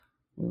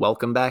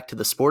Welcome back to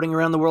the Sporting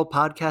Around the World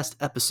podcast,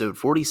 episode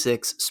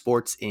 46,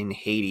 Sports in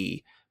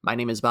Haiti. My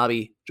name is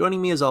Bobby.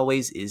 Joining me as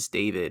always is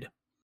David.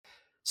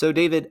 So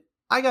David,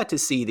 I got to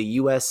see the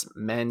U.S.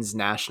 men's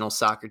national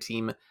soccer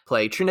team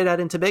play Trinidad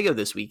and Tobago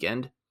this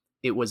weekend.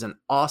 It was an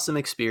awesome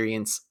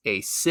experience,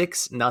 a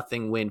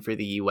 6-0 win for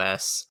the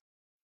U.S.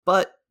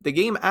 But the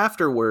game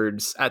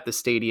afterwards at the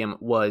stadium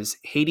was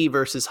Haiti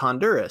versus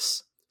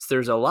Honduras. So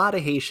there's a lot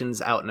of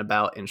Haitians out and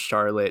about in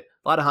Charlotte.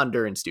 A lot of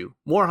Hondurans too.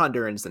 More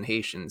Hondurans than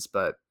Haitians,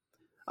 but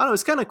I don't know,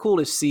 it's kind of cool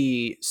to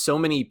see so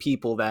many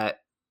people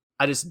that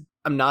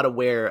I'm not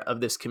aware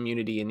of this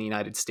community in the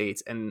United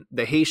States. And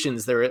the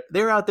Haitians,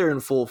 they're out there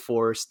in full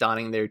force,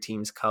 donning their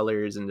team's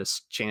colors and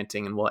just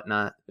chanting and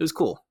whatnot. It was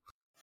cool.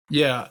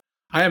 Yeah,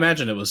 I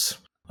imagine it was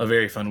a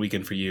very fun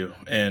weekend for you.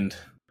 And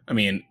I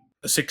mean,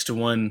 a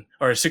 6-1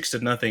 or a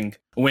 6-0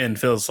 win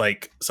feels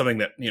like something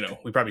that,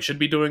 we probably should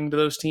be doing to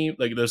those teams,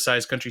 like those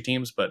size country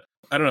teams. But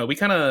I don't know. We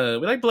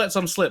like to let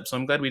some slip. So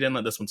I'm glad we didn't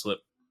let this one slip.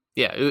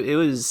 Yeah, it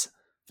was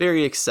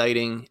very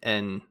exciting.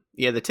 And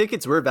yeah, the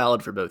tickets were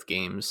valid for both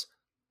games.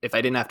 If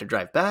I didn't have to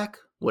drive back,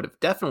 would have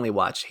definitely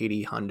watched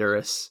Haiti,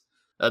 Honduras.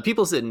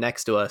 People sitting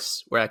next to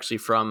us were actually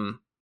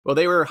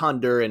they were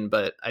Honduran,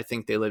 but I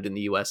think they lived in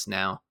the U.S.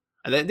 now.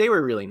 And they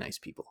were really nice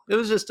people. It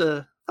was just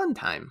a fun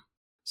time.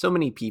 So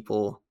many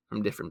people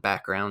from different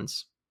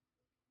backgrounds.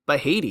 But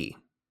Haiti,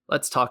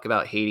 let's talk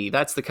about Haiti.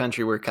 That's the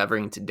country we're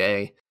covering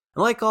today.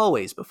 And like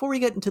always, before we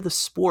get into the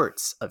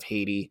sports of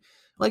Haiti,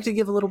 I'd like to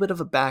give a little bit of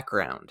a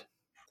background.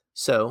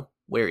 So,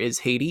 where is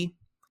Haiti?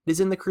 It is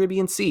in the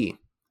Caribbean Sea,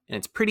 and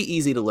it's pretty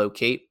easy to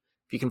locate.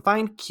 If you can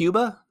find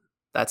Cuba,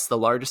 that's the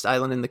largest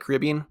island in the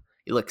Caribbean,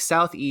 you look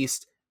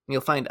southeast, and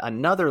you'll find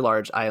another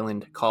large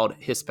island called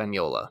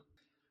Hispaniola.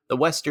 The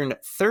western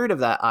third of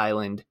that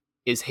island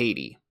is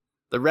Haiti.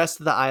 The rest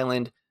of the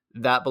island,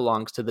 that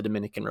belongs to the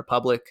Dominican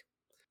Republic.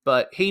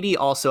 But Haiti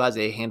also has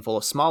a handful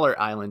of smaller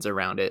islands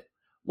around it,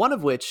 one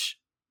of which,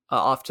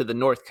 off to the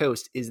north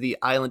coast, is the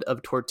island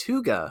of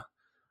Tortuga.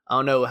 I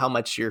don't know how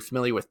much you're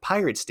familiar with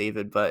pirates,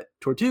 David, but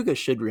Tortuga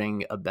should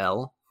ring a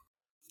bell.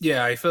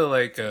 Yeah, I feel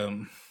like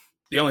the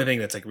only thing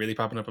that's like really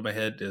popping up in my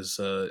head is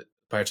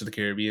Pirates of the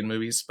Caribbean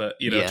movies. But,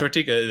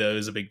 Tortuga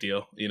is a big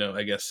deal,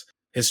 I guess,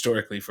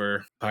 historically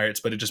for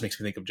pirates. But it just makes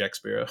me think of Jack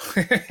Sparrow.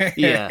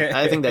 Yeah,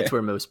 I think that's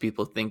where most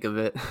people think of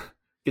it,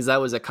 because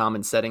that was a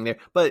common setting there.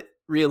 But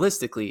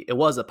realistically, it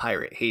was a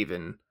pirate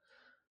haven.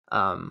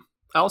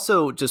 I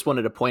also just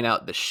wanted to point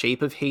out the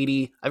shape of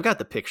Haiti. I've got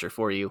the picture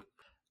for you.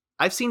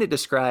 I've seen it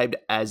described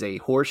as a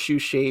horseshoe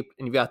shape,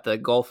 and you've got the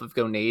Gulf of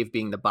Gonave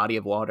being the body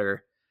of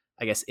water,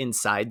 I guess,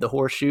 inside the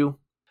horseshoe.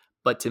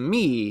 But to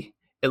me,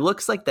 it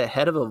looks like the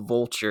head of a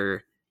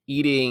vulture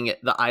eating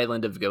the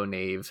island of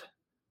Gonave.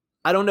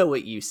 I don't know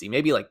what you see.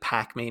 Maybe like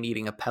Pac-Man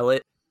eating a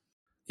pellet.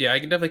 Yeah, I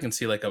can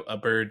see like a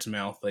bird's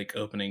mouth like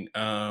opening.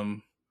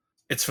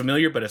 It's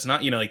familiar, but it's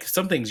not, like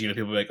some things,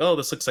 people are like, oh,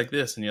 this looks like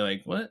this. And you're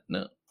like, what?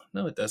 No,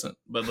 it doesn't.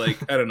 But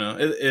like, I don't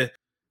know.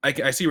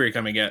 I see where you're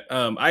coming at.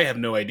 I have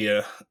no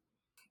idea.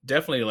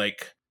 Definitely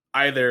like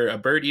either a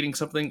bird eating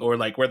something or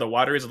like where the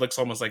water is, it looks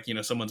almost like,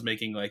 someone's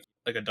making like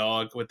a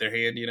dog with their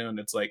hand, and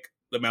it's like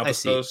the mouth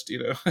is closed,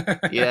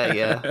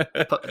 Yeah.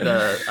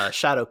 The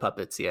shadow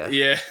puppets, yeah.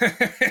 Yeah.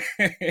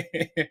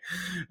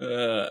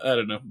 I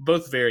don't know.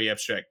 Both very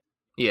abstract.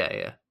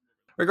 Yeah.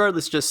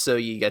 Regardless, just so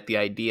you get the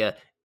idea,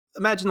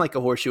 imagine like a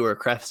horseshoe or a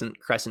crescent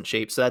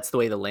shape. So that's the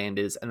way the land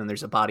is. And then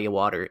there's a body of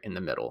water in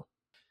the middle.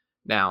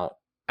 Now,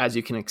 as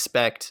you can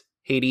expect,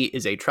 Haiti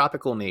is a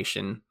tropical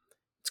nation.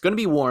 It's going to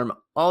be warm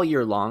all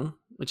year long,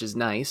 which is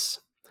nice.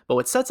 But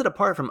what sets it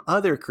apart from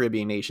other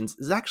Caribbean nations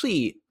is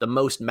actually the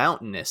most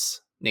mountainous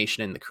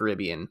nation in the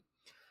Caribbean.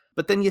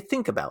 But then you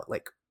think about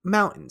like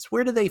mountains,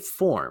 where do they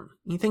form?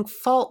 You think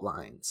fault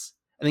lines.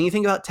 And then you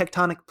think about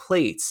tectonic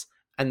plates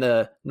and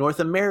the North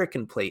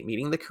American plate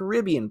meeting the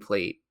Caribbean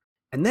plate.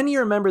 And then you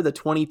remember the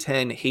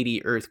 2010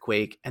 Haiti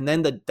earthquake, and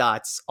then the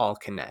dots all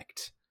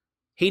connect.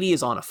 Haiti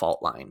is on a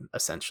fault line,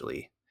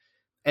 essentially.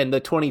 And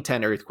the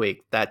 2010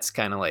 earthquake, that's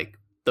kind of like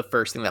the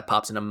first thing that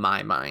pops into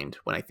my mind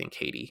when I think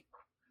Haiti.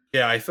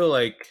 Yeah, I feel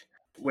like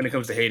when it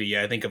comes to Haiti,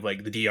 I think of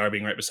like the DR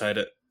being right beside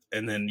it.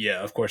 And then,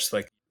 yeah, of course,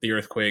 like the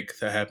earthquake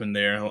that happened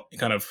there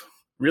kind of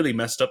really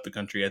messed up the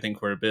country, I think,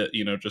 for a bit,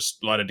 just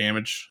a lot of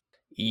damage.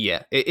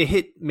 Yeah, it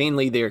hit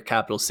mainly their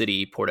capital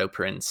city,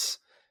 Port-au-Prince,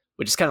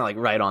 which is kind of like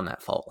right on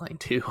that fault line,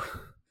 too.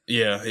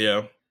 Yeah,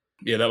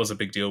 that was a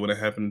big deal when it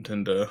happened.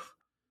 And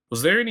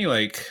was there any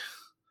like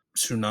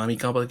tsunami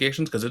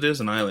complications? Because it is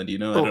an island, I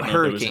don't know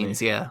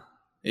hurricanes, yeah.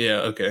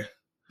 Yeah, okay.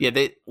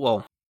 Yeah,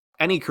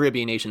 any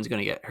Caribbean nation is going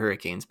to get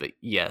hurricanes, but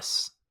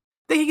yes,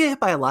 they get hit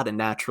by a lot of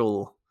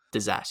natural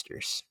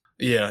disasters.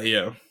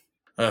 Yeah.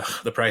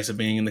 The price of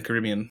being in the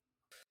Caribbean.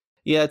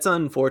 Yeah, it's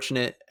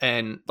unfortunate.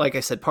 And like I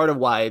said, part of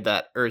why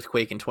that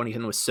earthquake in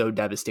 2010 was so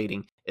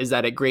devastating is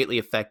that it greatly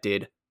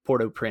affected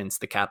Port-au-Prince,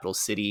 the capital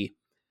city,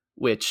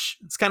 which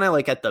it's kind of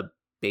like at the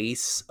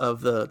base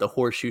of the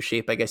horseshoe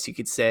shape, I guess you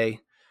could say.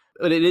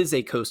 But it is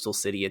a coastal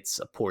city. It's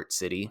a port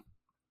city.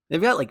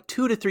 They've got like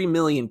 2 to 3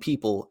 million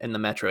people in the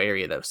metro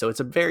area, though, so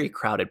it's a very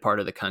crowded part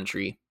of the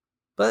country.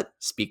 But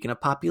speaking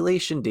of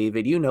population,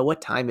 David, you know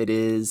what time it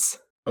is.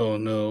 Oh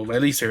no, my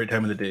least favorite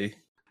time of the day.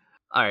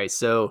 All right,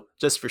 so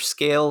just for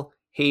scale,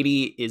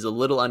 Haiti is a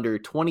little under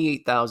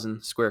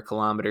 28,000 square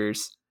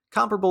kilometers,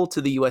 comparable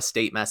to the US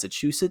state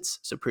Massachusetts,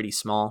 so pretty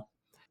small.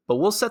 But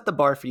we'll set the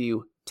bar for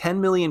you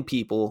 10 million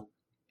people.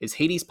 Is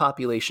Haiti's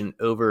population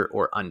over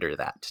or under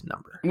that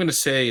number? I'm gonna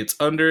say it's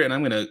under, and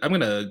I'm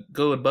gonna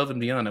go above and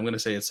beyond. I'm gonna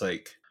say it's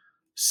like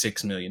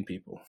 6 million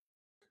people.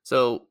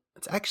 So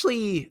it's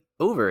actually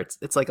over.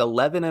 It's like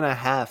 11 and a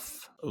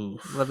half,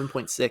 Oof.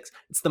 11.6.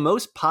 It's the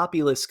most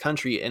populous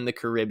country in the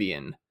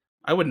Caribbean.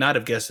 I would not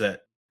have guessed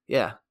that.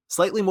 Yeah,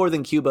 slightly more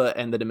than Cuba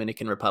and the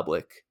Dominican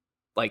Republic.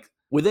 Like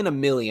within a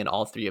million,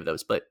 all three of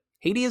those. But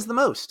Haiti is the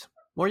most.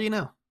 More you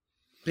know.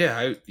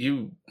 Yeah,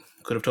 you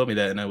could have told me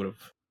that, and I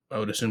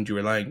would assumed you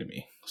were lying to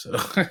me. So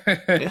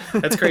Yeah.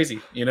 that's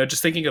crazy.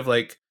 Just thinking of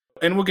like,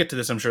 and we'll get to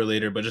this, I'm sure,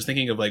 later, but just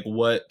thinking of like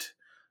what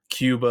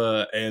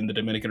Cuba and the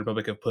Dominican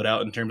Republic have put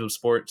out in terms of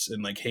sports,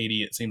 and like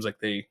Haiti, it seems like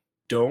they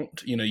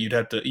don't. You'd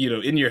have to,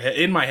 in your head,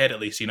 in my head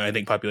at least, I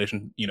think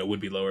population, would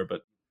be lower,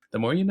 but the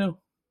more you know.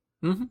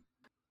 Mm-hmm.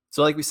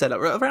 So like we said,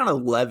 around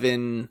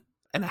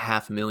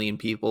 11.5 million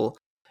people.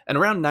 And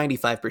around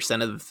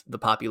 95% of the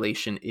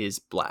population is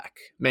black,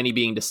 many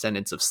being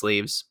descendants of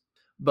slaves.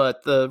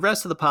 But the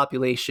rest of the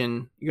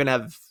population, you're going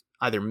to have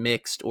either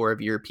mixed or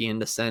of European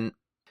descent.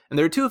 And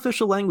there are two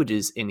official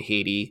languages in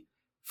Haiti,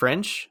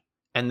 French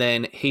and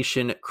then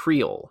Haitian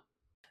Creole.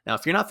 Now,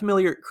 if you're not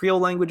familiar, Creole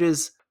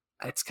languages,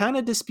 it's kind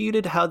of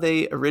disputed how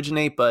they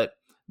originate, but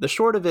the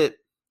short of it,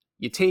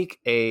 you take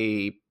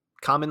a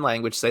common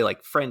language, say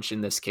like French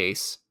in this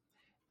case,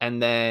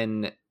 and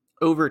then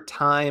over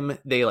time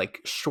they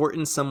like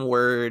shorten some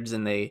words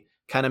and they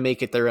kind of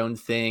make it their own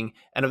thing,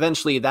 and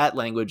eventually that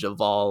language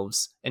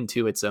evolves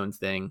into its own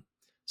thing.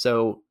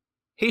 So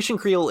Haitian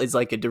Creole is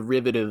like a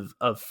derivative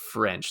of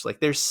French. Like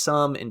there's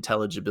some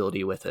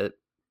intelligibility with it,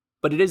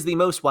 but it is the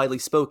most widely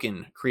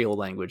spoken Creole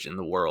language in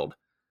the world.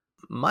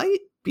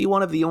 Might be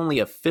one of the only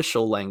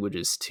official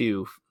languages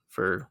too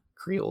for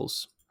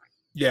Creoles.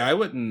 Yeah, I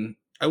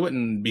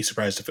wouldn't be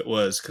surprised if it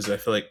was, because I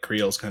feel like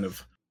Creole's kind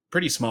of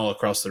pretty small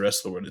across the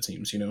rest of the world, it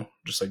seems,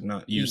 just like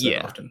not used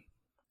that often.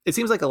 It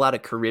seems like a lot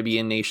of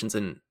Caribbean nations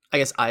and I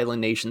guess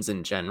island nations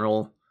in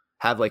general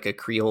have like a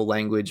Creole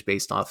language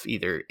based off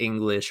either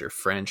English or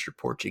French or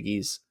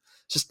Portuguese.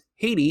 Just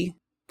Haiti,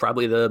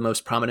 probably the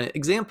most prominent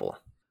example.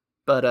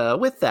 But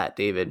with that,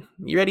 David,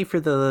 you ready for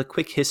the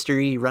quick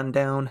history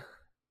rundown?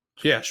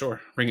 Yeah,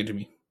 sure. Bring it to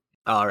me.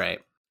 All right.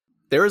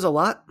 There is a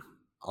lot.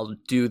 I'll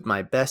do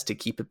my best to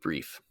keep it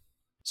brief.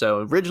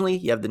 So originally,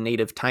 you have the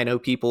native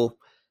Taino people.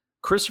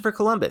 Christopher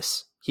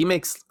Columbus, he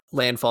makes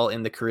landfall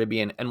in the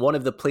Caribbean, and one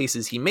of the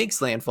places he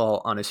makes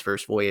landfall on his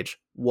first voyage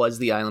was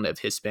the island of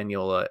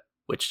Hispaniola,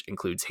 which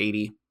includes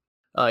Haiti.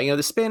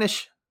 The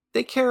Spanish,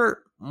 they care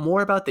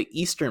more about the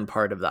eastern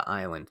part of the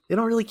island. They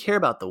don't really care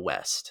about the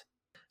west.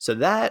 So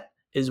that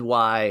is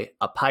why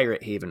a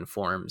pirate haven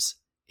forms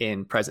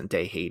in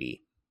present-day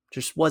Haiti.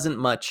 Just wasn't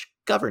much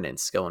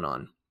governance going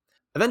on.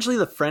 Eventually,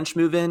 the French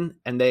move in,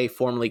 and they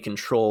formally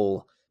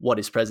control what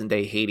is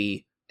present-day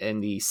Haiti in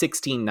the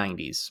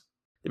 1690s.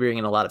 They bring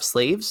in a lot of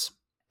slaves,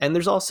 and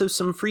there's also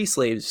some free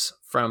slaves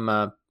from,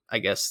 I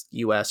guess,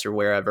 US or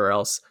wherever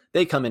else.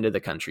 They come into the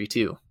country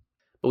too.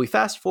 But we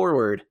fast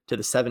forward to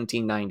the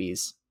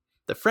 1790s.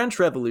 The French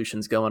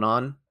Revolution's going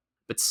on,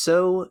 but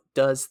so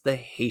does the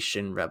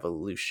Haitian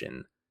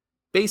Revolution.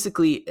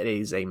 Basically, it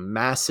is a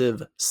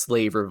massive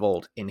slave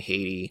revolt in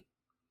Haiti,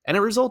 and it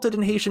resulted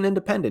in Haitian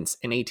independence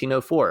in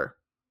 1804.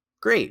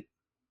 Great.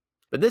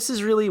 But this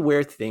is really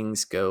where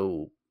things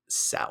go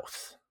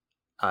south.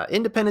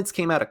 Independence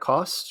came at a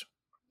cost.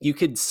 You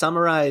could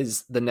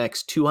summarize the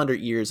next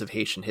 200 years of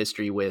Haitian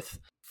history with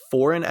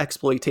foreign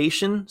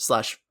exploitation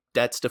 /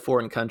 debts to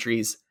foreign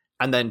countries,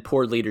 and then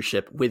poor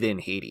leadership within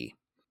Haiti.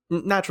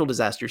 Natural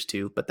disasters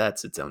too, but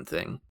that's its own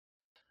thing.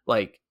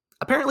 Like,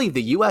 apparently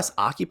the US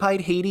occupied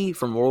Haiti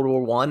from World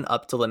War I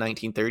up till the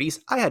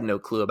 1930s. I had no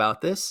clue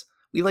about this.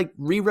 We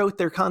rewrote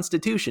their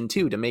constitution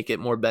too to make it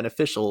more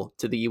beneficial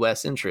to the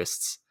US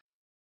interests.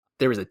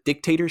 There was a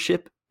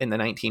dictatorship in the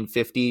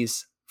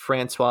 1950s,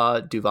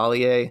 Francois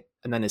Duvalier,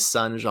 and then his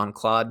son,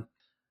 Jean-Claude.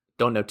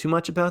 Don't know too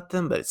much about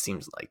them, but it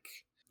seems like,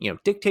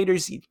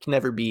 dictators can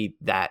never be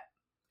that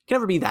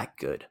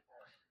good.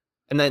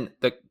 And then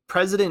the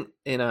president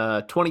in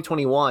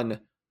 2021,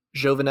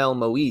 Jovenel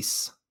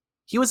Moïse,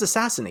 he was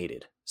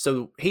assassinated.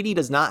 So Haiti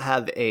does not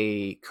have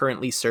a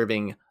currently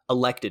serving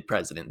elected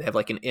president. They have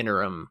an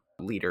interim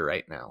leader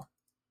right now.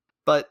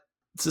 But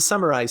to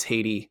summarize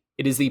Haiti,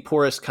 it is the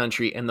poorest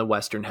country in the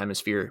Western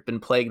Hemisphere, been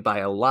plagued by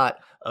a lot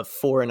of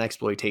foreign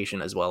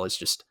exploitation as well as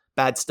just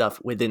bad stuff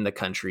within the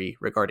country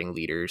regarding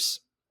leaders.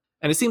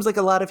 And it seems like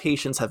a lot of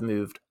Haitians have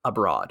moved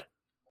abroad.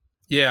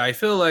 Yeah, I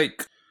feel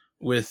like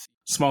with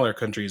smaller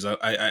countries,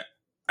 I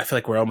feel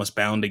like we're almost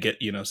bound to get,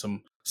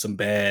 some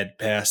bad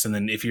past. And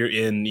then if you're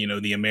in,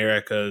 the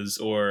Americas,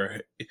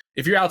 or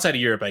if you're outside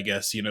of Europe, I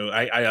guess,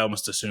 I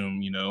almost assume,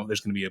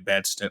 there's going to be a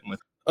bad stint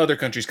with other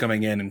countries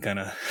coming in and kind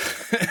of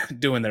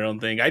doing their own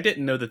thing. I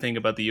didn't know the thing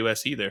about the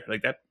U.S. either.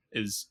 Like that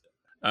is,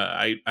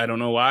 I don't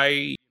know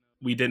why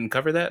we didn't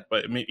cover that,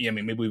 but maybe, I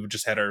mean, maybe we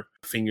just had our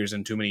fingers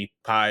in too many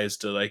pies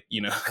to like,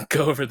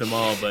 go over them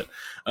all. But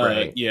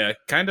Right. yeah,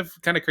 kind of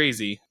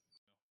crazy.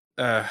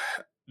 Uh,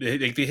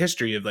 the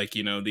history of like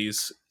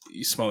these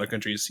smaller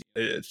countries,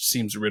 it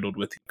seems riddled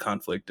with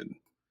conflict, and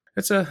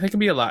it can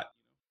be a lot.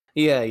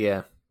 Yeah,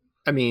 yeah.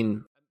 I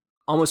mean,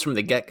 almost from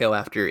the get go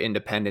after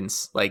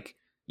independence, like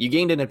you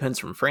gained independence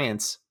from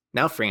France.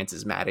 Now France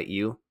is mad at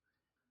you.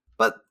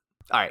 But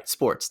all right,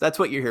 sports. That's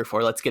what you're here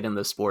for. Let's get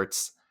into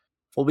sports.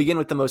 We'll begin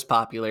with the most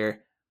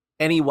popular.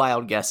 Any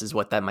wild guesses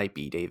what that might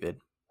be, David?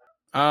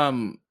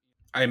 Um,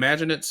 I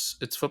imagine it's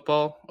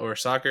football or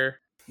soccer,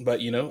 but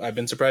I've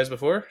been surprised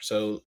before,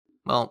 so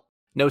Well,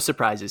 no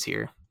surprises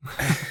here.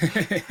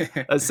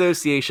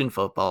 Association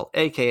football,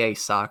 aka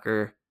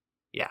soccer.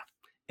 Yeah,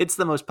 it's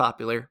the most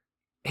popular.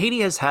 Haiti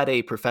has had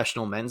a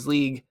professional men's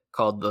league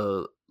called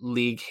the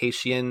Ligue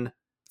Haitienne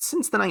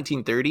since the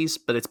 1930s,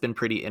 but it's been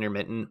pretty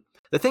intermittent.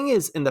 The thing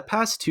is, in the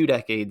past 2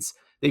 decades,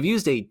 they've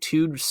used a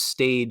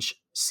two-stage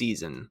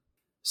season.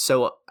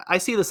 So I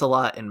see this a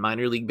lot in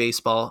minor league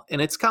baseball,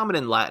 and it's common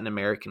in Latin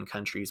American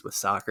countries with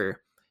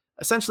soccer.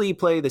 Essentially, you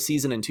play the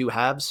season in two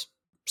halves.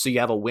 So you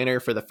have a winner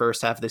for the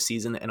first half of the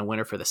season and a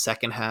winner for the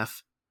second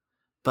half.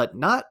 But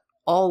not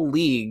all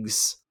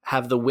leagues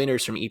have the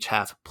winners from each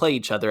half play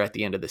each other at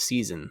the end of the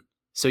season.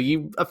 So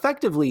you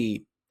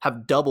effectively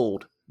have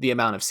doubled the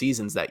amount of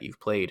seasons that you've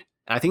played.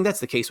 And I think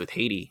that's the case with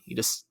Haiti. You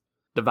just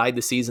divide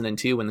the season in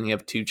two and then you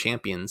have two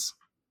champions.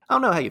 I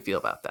don't know how you feel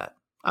about that.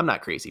 I'm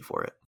not crazy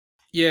for it.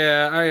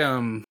 yeah,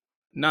 I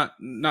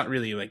not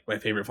really like my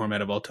favorite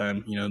format of all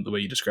time. The way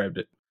you described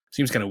it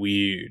seems kind of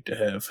weird to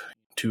have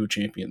two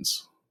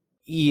champions.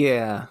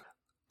 Yeah.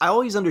 I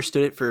always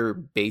understood it for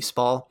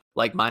baseball,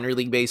 like minor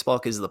league baseball,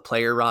 because the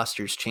player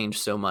rosters change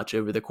so much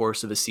over the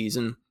course of a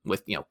season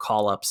with,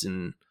 call ups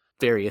and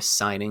various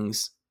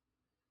signings.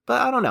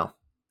 But I don't know.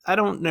 I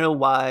don't know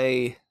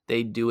why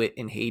they do it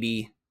in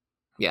Haiti.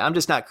 Yeah, I'm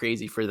just not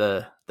crazy for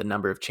the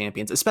number of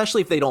champions,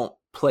 especially if they don't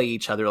play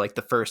each other like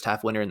the first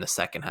half winner and the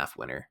second half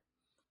winner.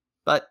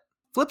 But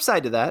flip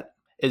side to that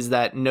is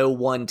that no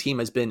one team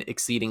has been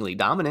exceedingly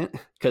dominant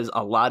because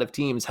a lot of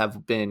teams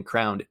have been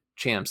crowned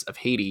champs of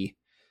Haiti.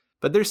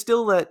 But there's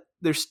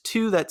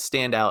two that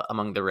stand out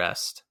among the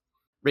rest.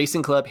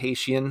 Racing Club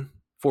Haitian,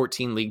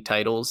 14 league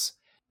titles,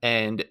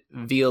 and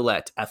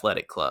Violette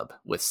Athletic Club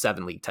with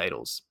 7 league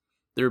titles.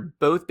 They're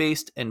both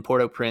based in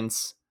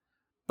Port-au-Prince,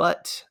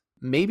 but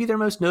maybe their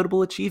most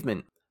notable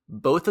achievement,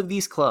 both of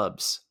these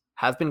clubs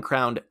have been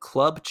crowned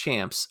club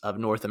champs of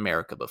North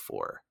America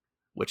before,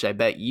 which I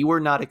bet you were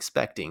not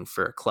expecting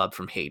for a club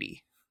from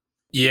Haiti.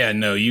 Yeah,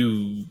 no,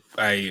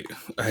 I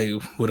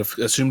would have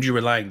assumed you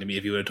were lying to me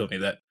if you would have told me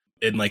that.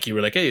 And like you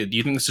were like, hey, do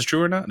you think this is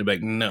true or not? And I'd be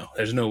like, no,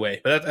 there's no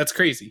way. But that's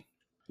crazy.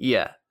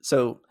 Yeah,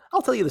 so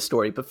I'll tell you the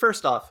story, but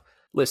first off,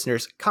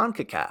 listeners,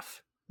 CONCACAF,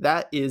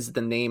 that is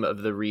the name of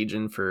the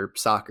region for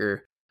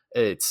soccer.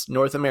 It's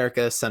North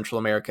America, Central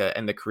America,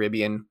 and the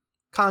Caribbean.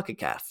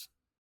 CONCACAF.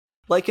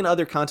 Like in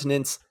other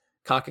continents,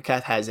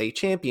 CONCACAF has a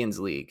Champions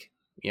League.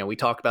 We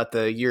talked about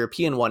the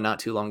European one not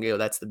too long ago.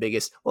 That's the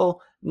biggest.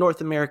 Well,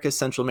 North America,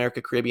 Central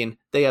America, Caribbean,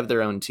 they have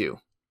their own too.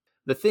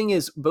 The thing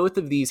is, both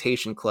of these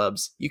Haitian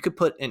clubs, you could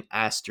put an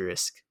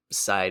asterisk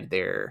beside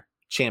their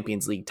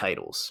Champions League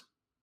titles.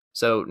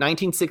 So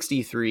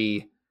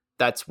 1963,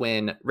 that's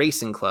when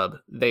Racing Club,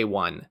 they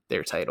won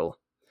their title.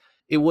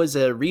 It was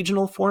a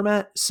regional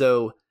format,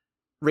 so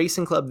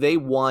Racing Club, they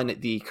won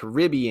the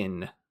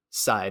Caribbean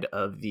side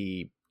of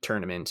the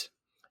tournament,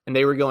 and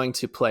they were going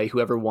to play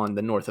whoever won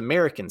the North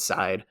American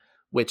side,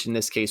 which in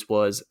this case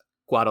was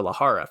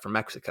Guadalajara from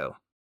Mexico.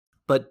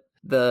 But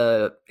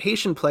the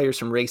Haitian players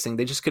from Racing,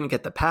 they just couldn't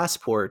get the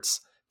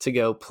passports to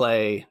go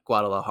play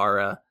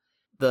Guadalajara.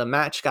 The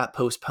match got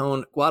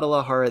postponed.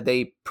 Guadalajara,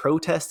 they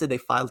protested. They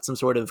filed some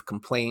sort of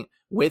complaint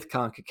with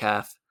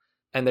CONCACAF,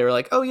 and they were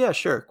like, oh yeah,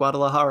 sure,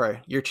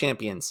 Guadalajara, you're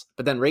champions.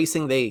 But then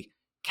Racing, they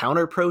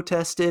counter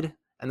protested,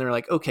 and they're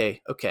like,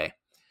 okay,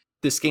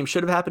 this game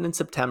should have happened in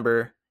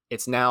September.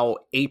 It's now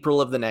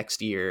April of the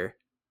next year.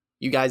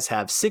 You guys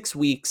have 6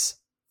 weeks,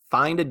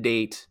 find a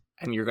date,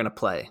 and you're going to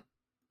play.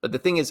 But the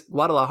thing is,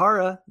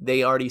 Guadalajara,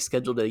 they already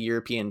scheduled a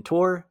European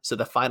tour, so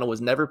the final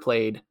was never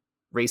played.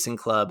 Racing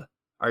Club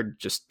are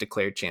just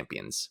declared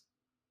champions.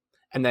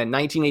 And then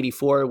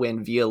 1984,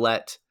 when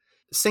Violette,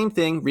 same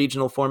thing,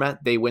 regional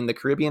format, they win the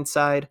Caribbean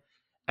side.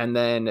 And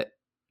then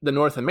the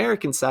North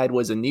American side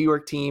was a New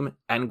York team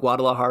and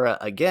Guadalajara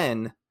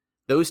again.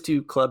 Those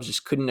two clubs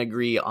just couldn't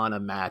agree on a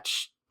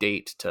match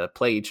date to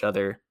play each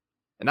other.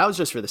 And that was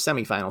just for the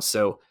semifinals.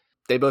 So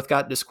they both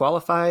got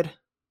disqualified.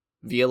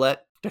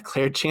 Violette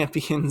declared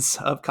champions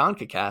of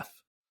CONCACAF.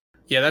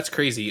 Yeah, that's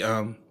crazy.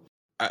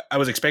 I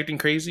was expecting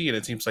crazy, and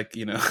it seems like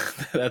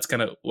that's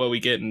kind of what we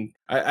get, and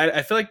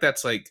I feel like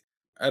that's like,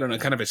 I don't know,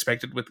 kind of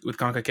expected with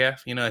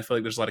CONCACAF. I feel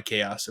like there's a lot of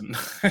chaos, and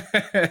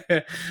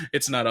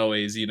it's not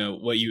always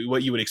what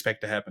you would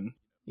expect to happen.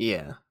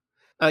 Yeah.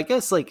 I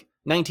guess like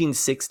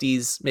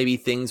 1960s, maybe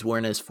things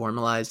weren't as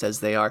formalized as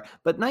they are,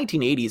 but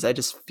 1980s, I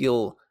just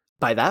feel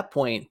by that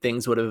point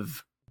things would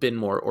have been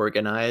more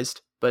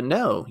organized. But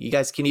no, you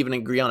guys can't even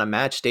agree on a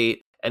match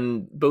date,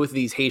 and both of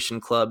these Haitian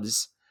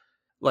clubs,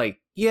 like,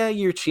 yeah,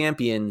 you're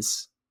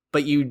champions,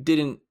 but you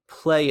didn't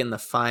play in the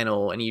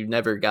final and you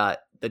never got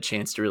the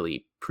chance to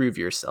really prove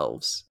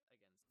yourselves.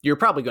 You're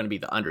probably going to be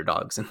the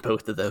underdogs in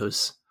both of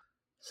those.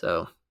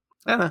 So,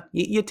 I don't know.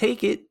 You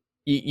take it.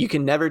 You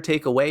can never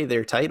take away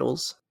their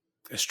titles.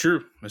 It's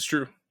true. It's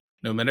true.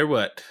 No matter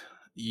what,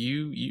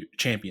 you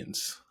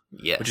champions,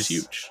 Yes. which is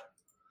huge.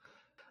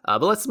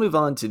 But let's move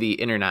on to the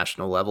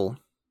international level.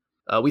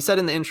 We said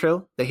in the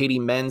intro, the Haiti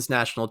men's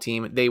national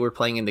team, they were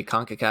playing in the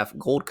CONCACAF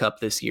Gold Cup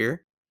this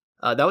year.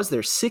 That was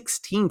their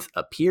 16th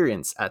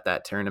appearance at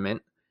that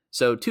tournament.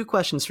 So 2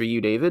 questions for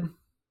you, David.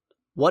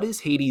 What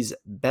is Haiti's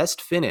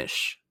best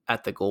finish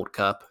at the Gold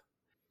Cup?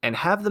 And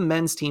have the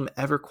men's team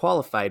ever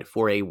qualified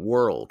for a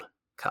World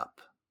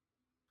Cup?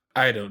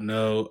 I don't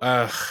know.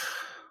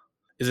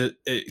 Is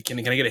it? Can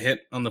I get a hint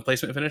on the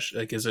placement finish?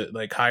 Like, is it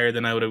like higher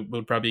than I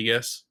would probably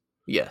guess?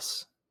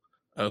 Yes.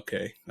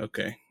 Okay.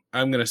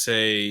 I'm gonna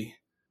say.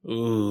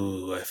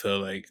 Ooh, I feel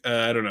like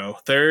I don't know,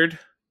 third,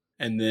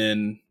 and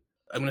then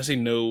I'm gonna say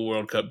no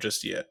World Cup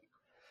just yet.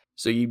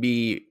 So you'd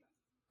be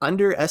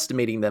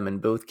underestimating them in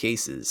both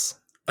cases,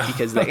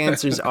 because the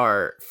answers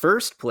are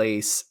first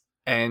place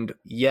and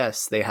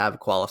yes, they have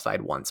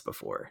qualified once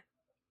before.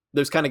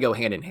 Those kind of go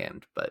hand in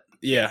hand, but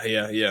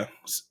yeah.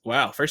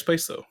 Wow, first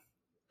place though.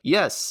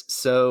 yes.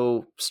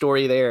 So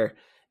story there.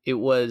 It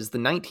was the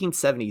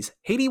 1970s.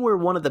 Haiti were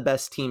one of the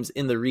best teams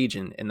in the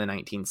region in the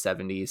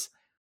 1970s.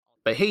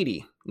 But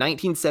Haiti,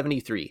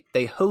 1973,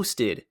 they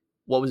hosted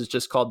what was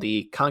just called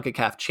the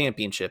CONCACAF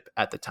Championship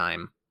at the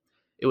time.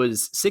 It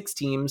was 6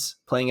 teams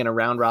playing in a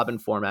round-robin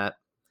format,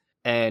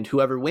 and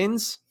whoever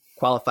wins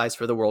qualifies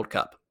for the World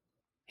Cup.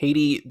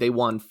 Haiti, they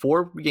won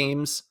 4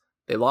 games.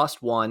 They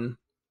lost 1.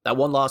 That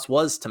one loss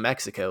was to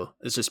Mexico.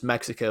 It's just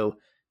Mexico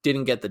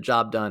didn't get the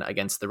job done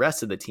against the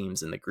rest of the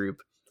teams in the group.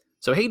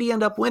 So Haiti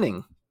ended up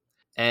winning,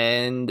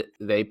 and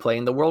they play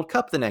in the World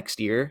Cup the next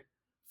year.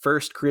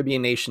 First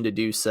Caribbean nation to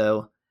do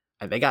so.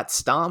 And they got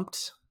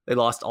stomped. They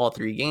lost all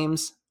 3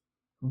 games,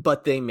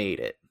 but they made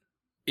it.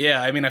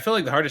 Yeah, I mean, I feel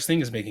like the hardest thing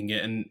is making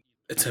it, and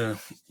it's a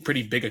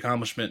pretty big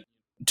accomplishment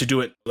to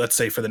do it, let's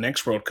say, for the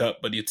next World Cup,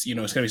 but it's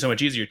going to be so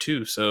much easier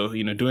too. So,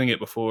 doing it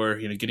before,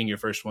 getting your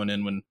first one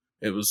in when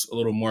it was a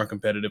little more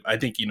competitive. I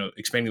think,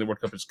 expanding the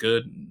World Cup is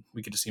good. And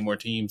we get to see more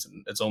teams,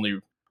 and it's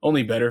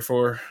only better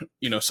for,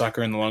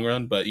 soccer in the long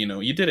run. But,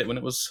 you did it when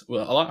it was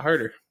a lot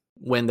harder.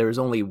 When there was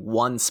only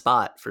one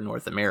spot for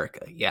North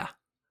America. Yeah.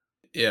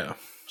 Yeah.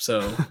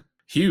 So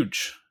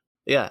huge.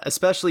 Yeah.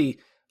 Especially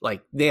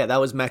that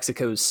was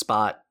Mexico's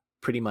spot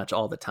pretty much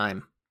all the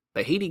time.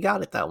 But Haiti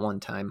got it that one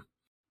time.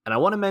 And I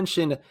want to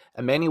mention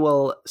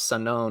Emmanuel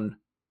Sanon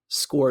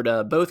scored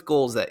both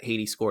goals that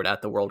Haiti scored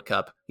at the World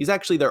Cup. He's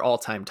actually their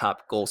all-time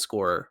top goal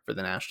scorer for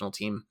the national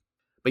team.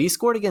 But he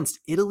scored against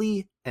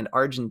Italy and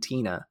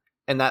Argentina.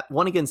 And that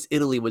one against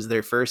Italy was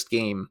their first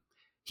game.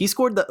 He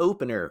scored the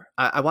opener.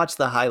 I watched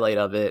the highlight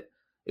of it.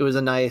 It was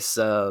a nice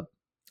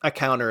a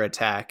counter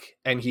attack,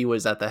 and he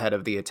was at the head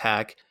of the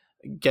attack.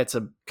 Gets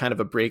a kind of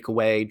a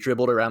breakaway,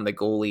 dribbled around the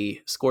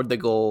goalie, scored the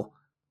goal,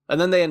 and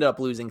then they ended up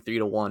losing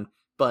 3-1.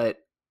 But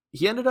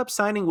he ended up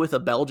signing with a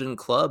Belgian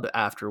club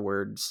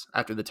afterwards,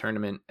 after the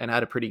tournament, and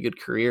had a pretty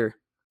good career.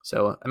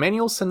 So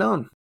Emmanuel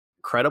Sanon,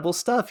 incredible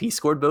stuff. He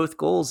scored both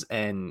goals,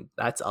 and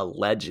that's a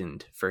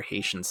legend for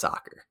Haitian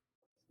soccer.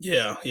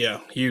 Yeah,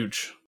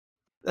 huge.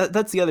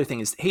 That's the other thing,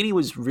 is Haiti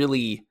was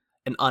really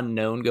an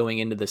unknown going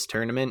into this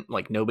tournament.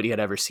 Like, nobody had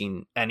ever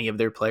seen any of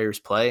their players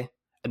play.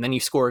 And then you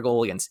score a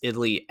goal against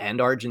Italy and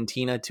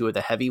Argentina, 2 of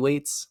the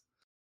heavyweights.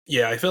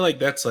 Yeah, I feel like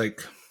that's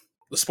like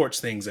the sports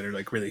things that are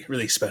like really,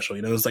 really special.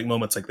 There's like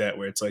moments like that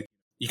where it's like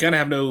you kind of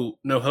have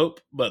no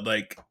hope, but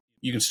like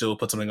you can still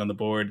put something on the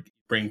board,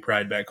 bring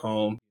pride back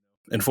home.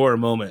 And for a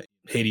moment,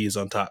 Haiti is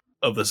on top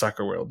of the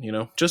soccer world,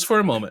 just for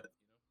a moment.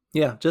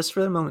 Yeah, just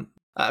for a moment.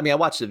 I mean, I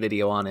watched a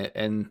video on it,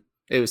 and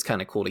it was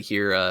kind of cool to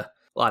hear a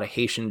lot of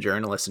Haitian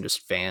journalists and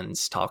just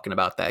fans talking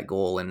about that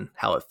goal and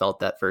how it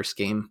felt that first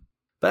game.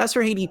 But as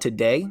for Haiti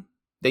today,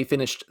 they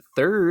finished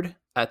 3rd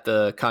at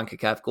the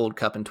CONCACAF Gold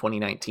Cup in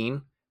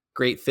 2019.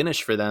 Great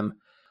finish for them.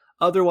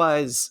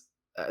 Otherwise,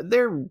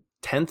 they're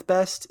 10th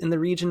best in the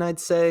region, I'd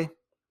say.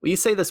 Well, you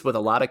say this with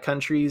a lot of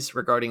countries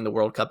regarding the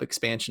World Cup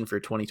expansion for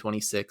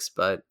 2026,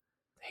 but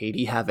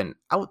Haiti have an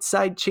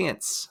outside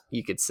chance,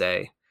 you could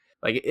say.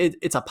 Like,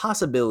 it's a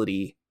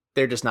possibility.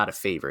 They're just not a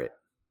favorite,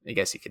 I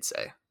guess you could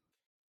say.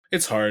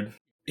 It's hard.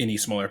 Any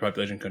smaller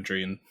population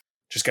country, and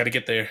just got to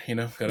get there,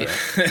 Gotta, yeah.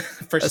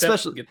 First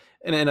especially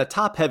in a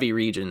top-heavy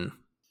region.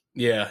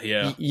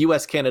 Yeah.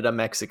 U.S., Canada,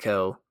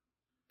 Mexico,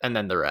 and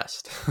then the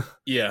rest.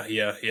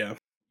 Yeah.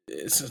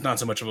 It's not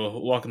so much of a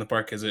walk in the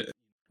park as it.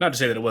 Not to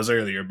say that it was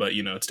earlier, but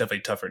it's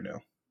definitely tougher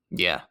now.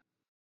 Yeah.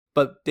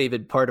 But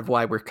David, part of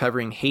why we're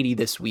covering Haiti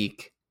this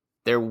week,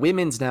 their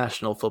women's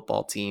national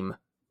football team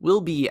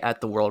will be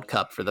at the World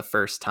Cup for the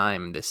first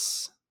time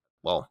this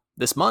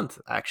this month,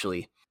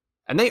 actually.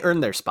 And they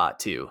earned their spot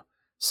too.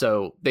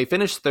 So they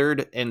finished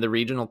third in the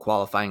regional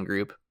qualifying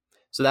group.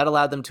 So that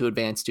allowed them to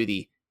advance to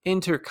the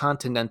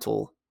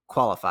intercontinental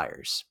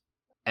qualifiers.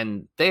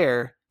 And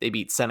there they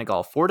beat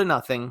Senegal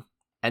 4-0.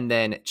 And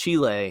then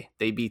Chile,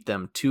 they beat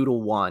them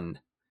 2-1.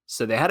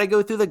 So they had to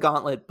go through the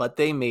gauntlet, but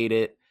they made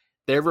it.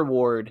 Their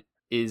reward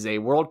is a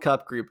World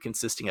Cup group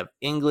consisting of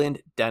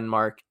England,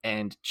 Denmark,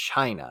 and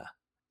China.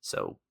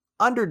 So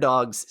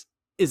underdogs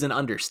is an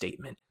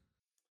understatement.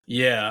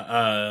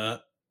 Yeah,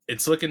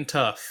 it's looking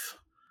tough.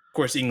 Of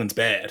course, England's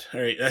bad.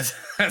 All right,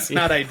 that's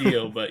not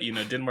ideal, but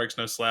Denmark's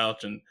no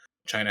slouch, and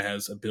China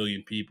has 1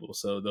 billion people,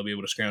 so they'll be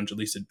able to scrounge at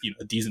least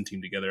a decent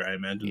team together, I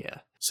imagine. Yeah.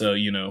 So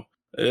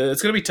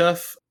it's gonna be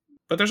tough,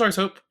 but there's always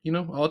hope.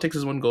 All it takes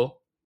is one goal.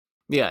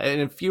 Yeah,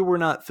 and if you were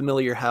not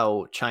familiar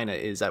how China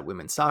is at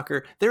women's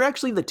soccer, they're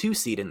actually the 2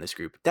 seed in this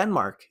group.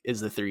 Denmark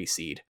is the 3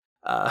 seed.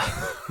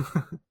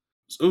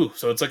 Ooh,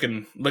 so it's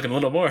looking a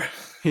little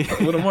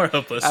more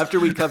hopeless. After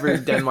we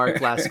covered Denmark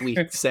last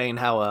week, saying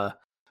how,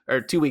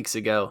 or 2 weeks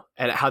ago,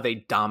 and how they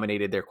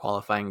dominated their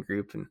qualifying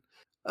group, and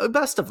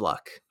best of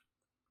luck.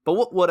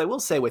 But what I will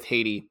say with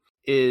Haiti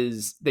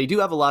is they do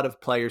have a lot of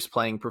players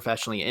playing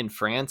professionally in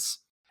France,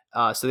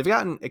 so they've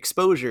gotten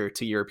exposure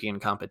to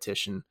European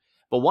competition.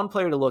 But one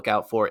player to look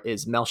out for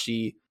is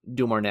Melchi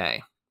Dumornay,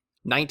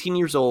 19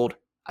 years old,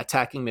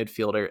 attacking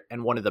midfielder,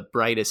 and one of the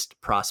brightest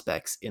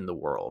prospects in the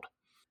world.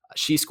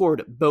 She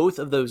scored both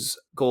of those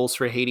goals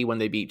for Haiti when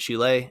they beat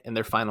Chile in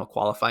their final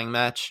qualifying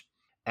match.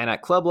 And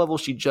at club level,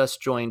 she just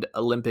joined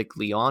Olympique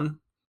Lyon.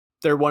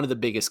 They're one of the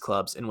biggest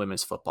clubs in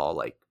women's football,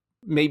 like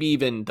maybe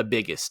even the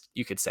biggest,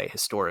 you could say,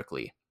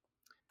 historically.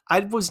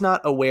 I was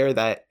not aware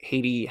that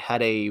Haiti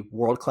had a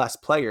world-class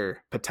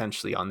player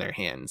potentially on their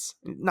hands.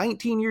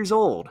 19 years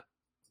old.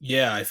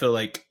 Yeah, I feel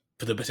like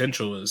the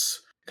potential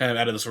is kind of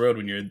out of this world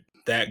when you're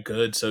that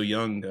good, so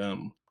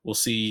young. We'll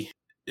see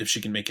if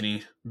she can make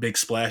any big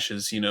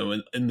splashes,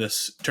 in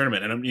this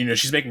tournament. And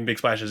she's making big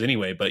splashes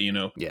anyway, but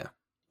yeah,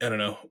 I don't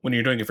know. When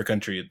you're doing it for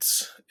country,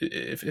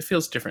 it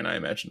feels different, I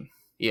imagine.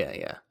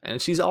 Yeah.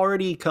 And she's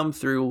already come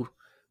through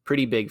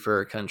pretty big for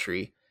her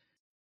country.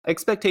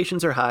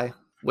 Expectations are high.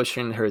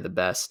 Wishing her the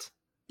best.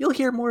 You'll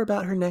hear more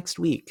about her next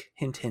week.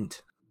 Hint,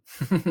 hint.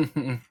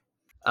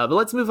 But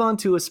let's move on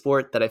to a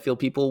sport that I feel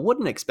people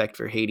wouldn't expect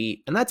for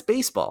Haiti, and that's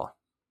baseball.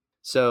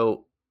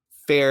 So,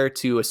 fair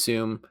to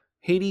assume,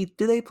 Haiti,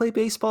 do they play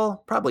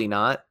baseball? Probably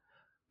not.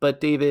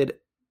 But David,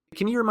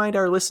 can you remind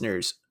our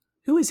listeners,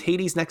 who is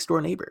Haiti's next door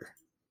neighbor?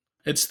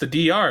 It's the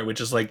DR, which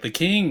is like the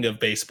king of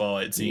baseball,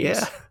 it seems.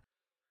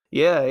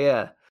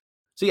 Yeah.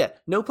 So yeah,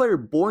 no player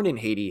born in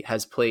Haiti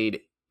has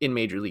played in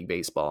Major League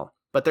Baseball,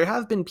 but there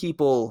have been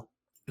people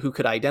who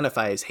could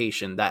identify as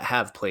Haitian that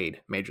have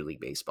played Major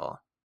League Baseball.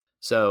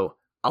 So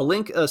I'll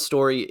link a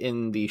story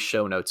in the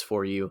show notes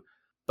for you,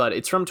 but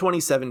it's from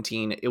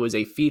 2017. It was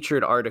a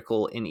featured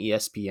article in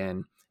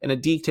ESPN, and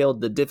it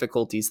detailed the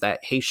difficulties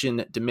that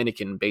Haitian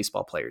Dominican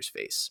baseball players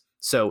face.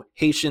 So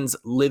Haitians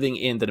living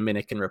in the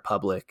Dominican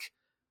Republic,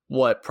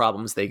 what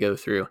problems they go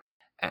through.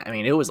 I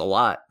mean, it was a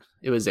lot.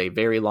 It was a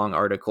very long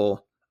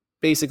article.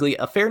 Basically,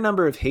 a fair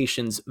number of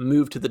Haitians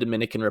moved to the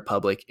Dominican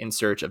Republic in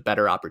search of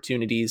better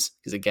opportunities,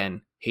 because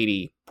again,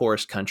 Haiti,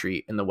 poorest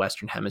country in the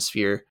Western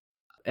Hemisphere.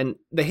 And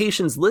the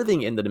Haitians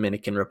living in the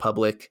Dominican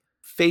Republic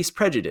face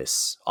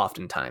prejudice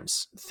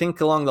oftentimes. Think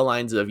along the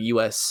lines of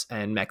US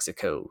and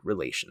Mexico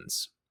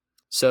relations.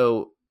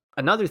 So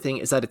another thing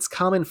is that it's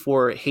common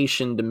for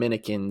Haitian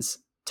Dominicans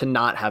to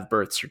not have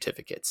birth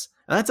certificates.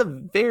 And that's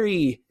a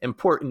very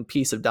important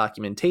piece of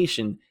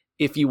documentation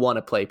if you want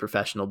to play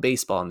professional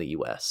baseball in the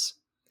US.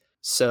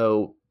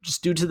 So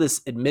just due to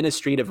this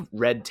administrative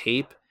red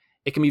tape,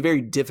 it can be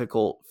very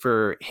difficult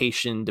for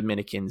Haitian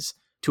Dominicans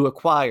to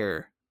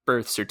acquire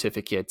birth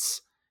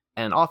certificates,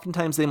 and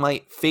oftentimes they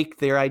might fake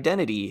their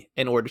identity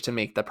in order to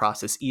make the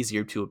process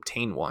easier to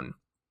obtain one.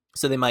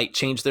 So they might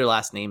change their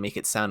last name, make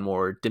it sound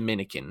more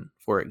Dominican,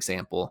 for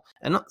example.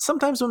 And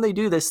sometimes when they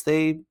do this,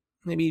 they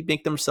maybe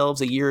make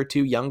themselves a year or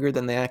two younger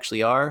than they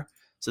actually are,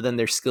 so then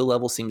their skill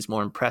level seems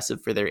more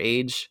impressive for their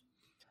age.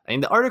 I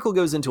mean, the article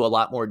goes into a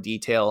lot more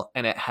detail,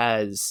 and it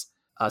has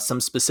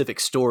some specific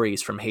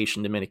stories from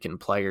Haitian Dominican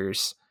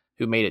players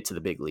who made it to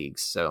the big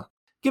leagues. So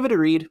give it a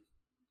read.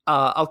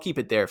 I'll keep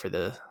it there for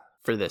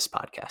this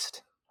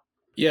podcast.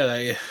 Yeah,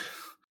 it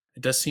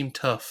does seem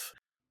tough.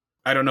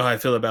 I don't know how I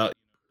feel about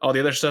all the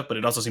other stuff, but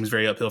it also seems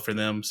very uphill for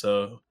them.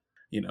 So,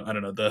 I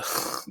don't know,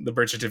 the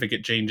birth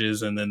certificate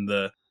changes, and then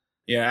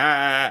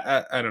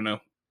I don't know.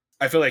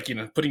 I feel like,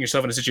 putting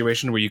yourself in a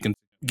situation where you can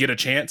get a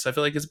chance, I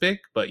feel like it's big,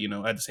 but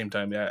at the same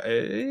time, yeah,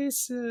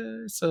 it's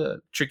a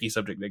tricky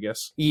subject, I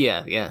guess.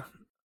 Yeah.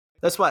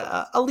 That's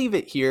why I'll leave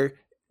it here.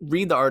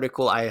 Read the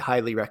article. I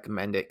highly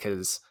recommend it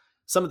because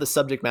some of the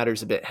subject matter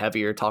is a bit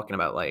heavier, talking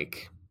about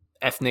like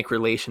ethnic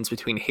relations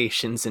between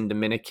Haitians and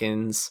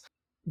Dominicans,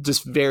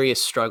 just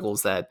various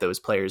struggles that those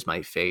players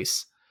might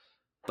face.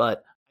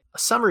 But a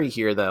summary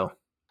here, though,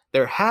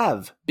 there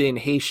have been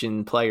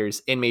Haitian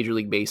players in Major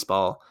League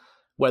Baseball,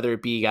 whether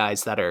it be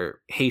guys that are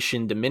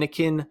Haitian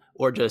Dominican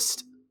or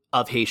just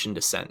of Haitian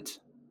descent.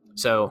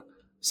 So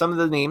some of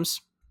the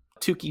names: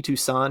 Tuki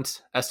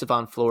Toussaint,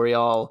 Esteban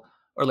Florial,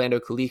 Orlando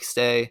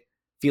Calixte,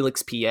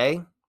 Felix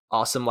Pa.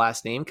 Awesome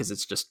last name because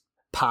it's just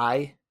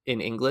pie in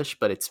English,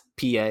 but it's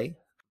PA.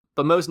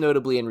 But most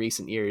notably in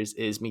recent years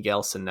is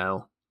Miguel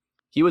Sano.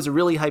 He was a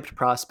really hyped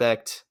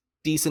prospect,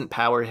 decent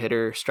power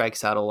hitter,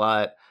 strikes out a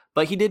lot,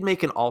 but he did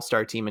make an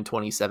all-star team in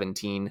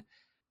 2017,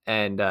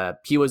 and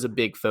he was a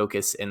big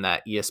focus in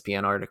that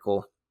ESPN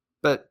article.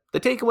 But the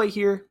takeaway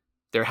here,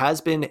 there has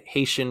been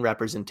Haitian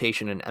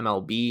representation in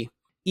MLB,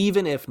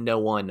 even if no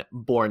one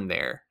born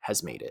there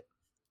has made it.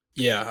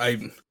 Yeah,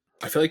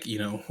 I feel like,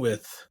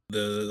 with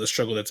the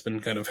struggle that's been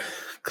kind of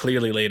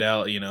clearly laid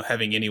out,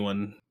 having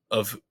anyone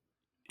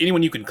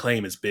you can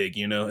claim is big,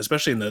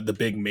 especially in the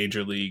big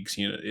major leagues,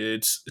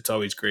 it's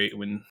always great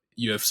when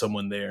you have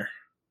someone there.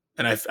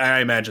 And I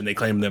imagine they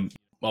claim them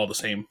all the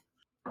same.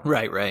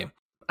 Right.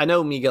 I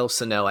know Miguel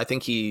Sano, I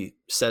think he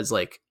says,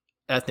 like,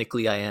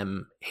 ethnically I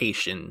am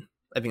Haitian.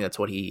 I think that's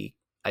what he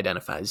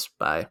identifies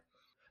by.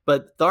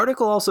 But the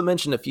article also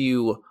mentioned a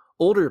few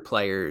older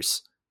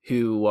players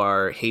who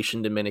are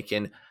Haitian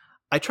Dominican.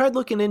 I tried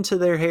looking into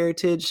their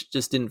heritage,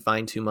 just didn't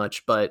find too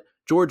much, but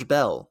George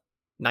Bell,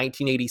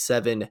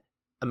 1987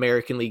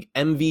 American League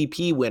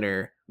MVP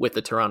winner with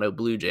the Toronto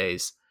Blue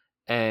Jays,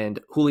 and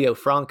Julio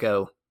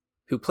Franco,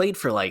 who played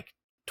for like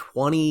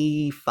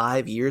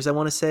 25 years, I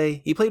want to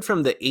say. He played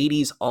from the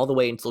 80s all the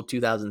way until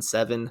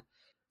 2007.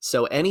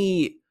 So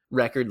any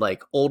record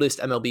like oldest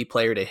MLB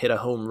player to hit a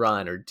home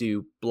run or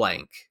do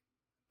blank,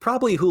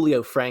 probably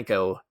Julio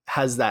Franco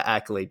has that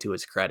accolade to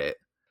his credit.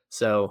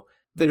 So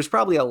there's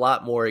probably a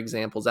lot more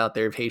examples out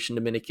there of Haitian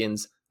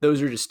Dominicans.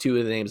 Those are just two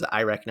of the names that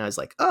I recognize,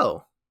 like,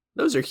 oh,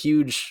 those are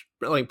huge,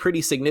 like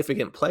pretty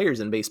significant players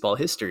in baseball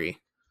history.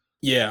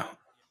 Yeah.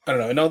 I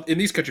don't know. In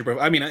these country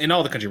profiles, I mean, in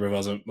all the country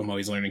profiles, I'm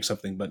always learning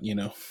something, but,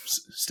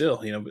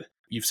 still,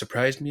 you've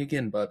surprised me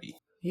again, Bobby.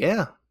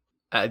 Yeah.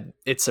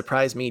 It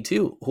surprised me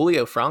too.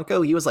 Julio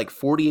Franco, he was like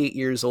 48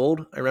 years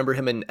old. I remember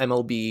him in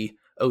MLB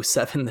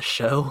 07, the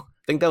show.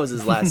 I think that was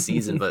his last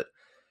season, but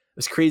it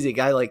was crazy. A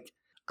guy, like,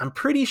 I'm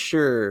pretty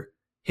sure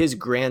his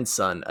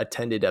grandson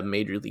attended a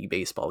Major League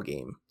Baseball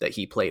game that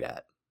he played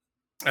at.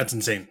 That's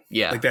insane.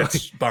 Yeah. Like,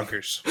 that's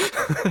bonkers.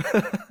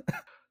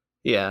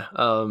 Yeah.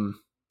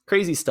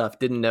 Crazy stuff.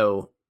 Didn't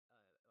know.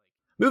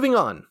 Moving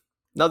on.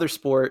 Another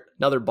sport,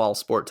 another ball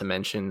sport to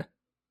mention: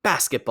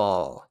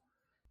 basketball.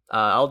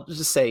 I'll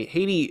just say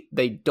Haiti,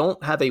 they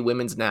don't have a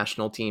women's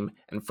national team.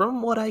 And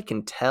from what I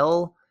can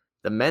tell,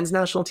 the men's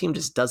national team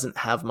just doesn't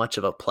have much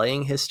of a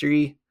playing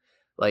history.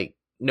 Like,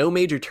 no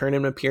major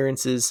tournament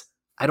appearances.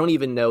 I don't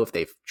even know if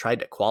they've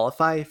tried to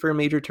qualify for a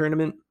major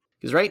tournament.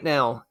 Because right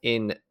now,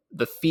 in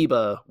the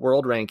FIBA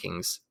world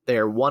rankings,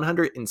 they're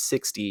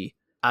 160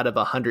 out of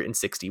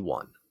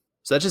 161.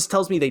 So that just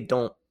tells me they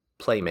don't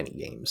play many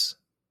games.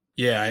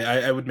 Yeah,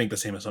 I would make the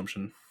same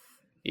assumption.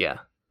 Yeah.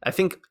 I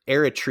think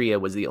Eritrea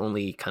was the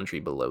only country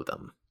below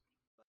them.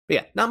 But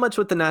yeah, not much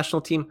with the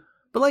national team,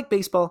 but like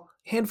baseball,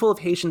 a handful of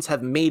Haitians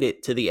have made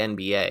it to the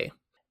NBA,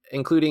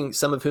 including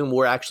some of whom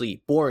were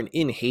actually born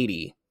in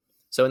Haiti.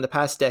 So in the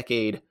past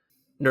decade,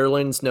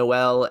 Nerlens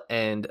Noel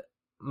and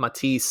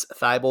Matisse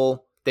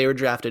Thybulle, they were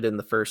drafted in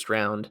the first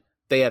round.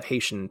 They have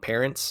Haitian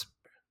parents.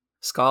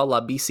 Ska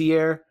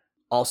Labissiere,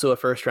 also a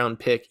first-round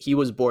pick. He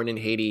was born in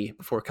Haiti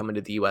before coming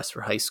to the U.S.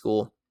 for high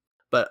school.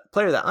 But a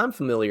player that I'm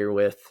familiar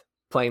with,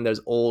 playing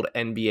those old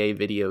NBA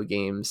video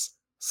games,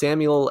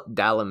 Samuel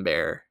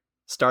D'Alembert,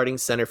 starting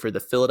center for the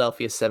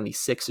Philadelphia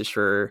 76ers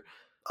for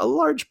a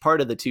large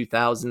part of the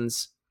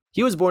 2000s.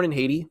 He was born in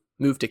Haiti,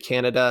 moved to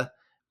Canada,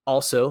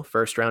 also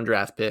first-round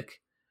draft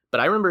pick. But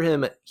I remember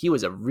him, he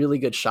was a really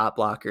good shot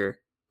blocker,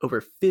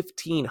 over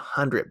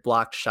 1,500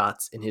 blocked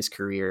shots in his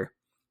career,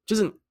 which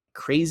isn't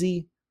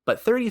crazy,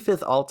 but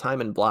 35th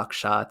all-time in block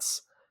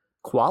shots.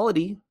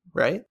 Quality,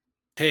 right?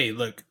 Hey,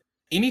 look,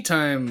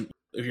 anytime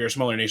if you're a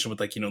smaller nation with,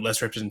 like,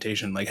 less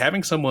representation, like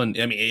having someone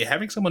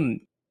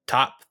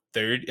top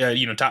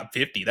 30, top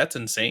 50, that's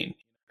insane.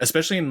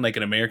 Especially in like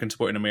an American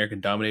sport, an American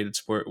dominated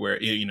sport where,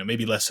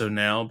 maybe less so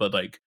now, but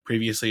like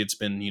previously it's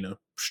been,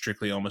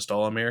 strictly almost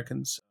all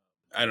Americans.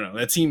 I don't know.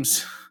 That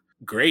seems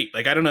great.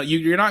 Like, I don't know.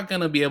 You're not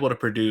going to be able to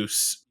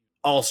produce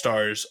all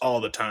stars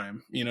all the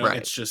time. Right.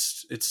 It's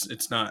just,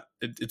 it's not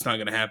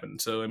going to happen.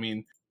 So, I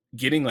mean,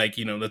 getting like,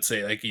 let's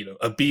say like,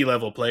 a B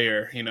level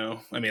player,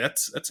 I mean,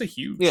 that's a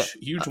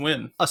huge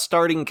win. A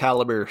starting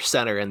caliber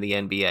center in the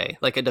NBA,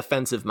 like a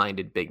defensive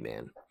minded big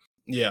man.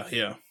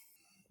 Yeah.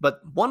 But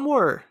one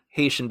more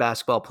Haitian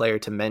basketball player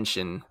to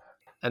mention,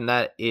 and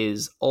that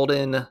is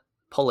Olden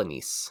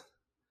Polonis.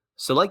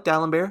 So like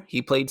D'Alembert,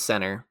 he played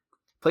center,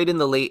 played in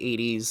the late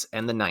 80s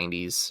and the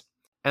 90s.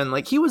 And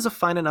like, he was a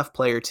fine enough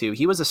player too.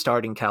 He was a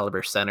starting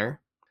caliber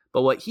center.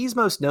 But what he's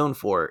most known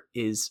for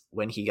is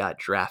when he got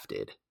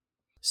drafted.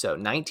 So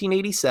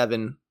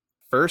 1987,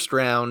 first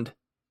round,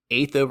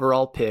 8th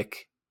overall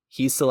pick,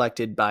 he's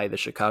selected by the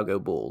Chicago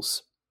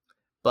Bulls.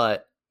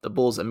 But the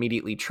Bulls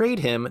immediately trade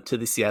him to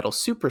the Seattle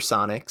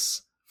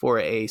Supersonics for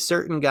a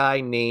certain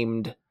guy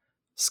named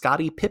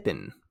Scottie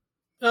Pippen.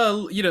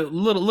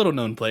 Little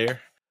known player.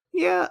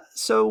 Yeah,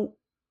 so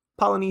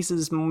Polynice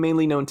is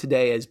mainly known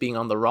today as being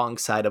on the wrong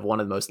side of one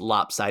of the most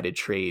lopsided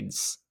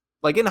trades.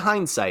 Like in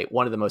hindsight,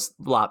 one of the most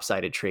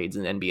lopsided trades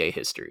in NBA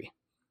history.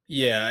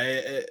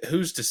 Yeah,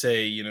 who's to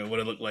say, what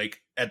it looked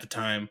like at the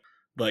time?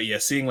 But yeah,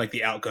 seeing like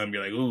the outcome,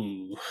 you're like,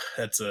 ooh,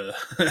 that's a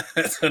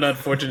that's an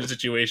unfortunate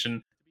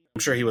situation.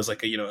 I'm sure he was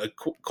like a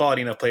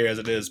quality enough player as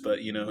it is,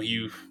 but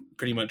you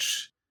pretty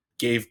much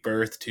gave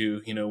birth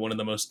to one of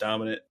the most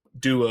dominant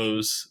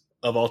duos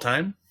of all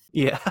time.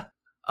 Yeah.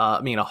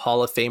 I mean, a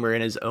Hall of Famer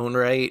in his own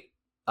right.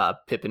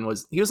 Pippen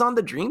he was on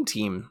the dream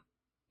team.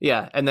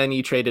 Yeah, and then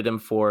you traded him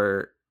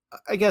for,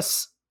 I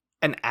guess,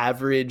 an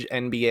average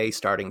NBA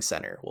starting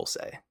center, we'll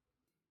say.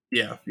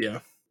 Yeah, yeah,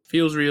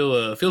 feels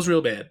real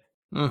bad.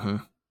 Mm-hmm.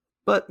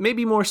 But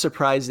maybe more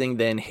surprising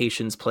than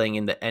Haitians playing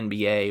in the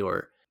NBA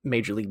or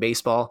Major League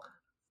Baseball,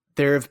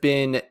 there have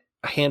been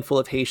a handful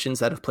of Haitians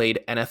that have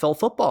played NFL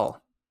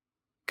football.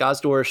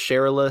 Gazdor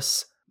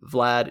Sherilis,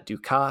 Vlad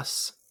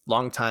Dukas,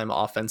 longtime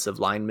offensive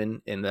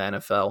lineman in the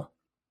NFL.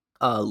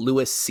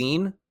 Louis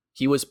Seen,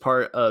 he was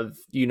part of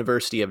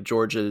University of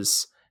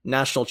Georgia's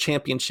national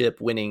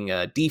championship winning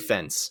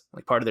defense,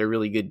 like part of their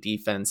really good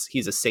defense.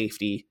 He's a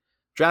safety,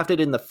 drafted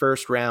in the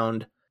first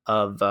round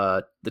of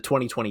the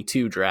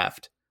 2022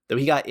 draft, though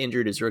he got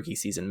injured his rookie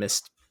season,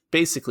 missed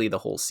basically the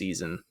whole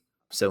season.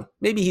 So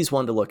maybe he's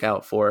one to look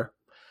out for.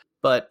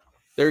 But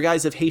there are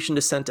guys of Haitian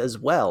descent as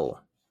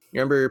well. You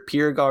remember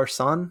Pierre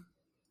Garçon?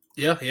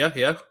 Yeah, yeah,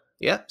 yeah.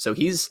 Yeah, so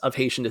he's of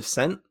Haitian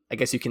descent. I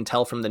guess you can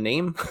tell from the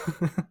name.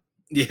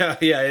 Yeah,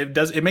 yeah, it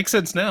does. It makes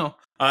sense now.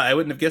 I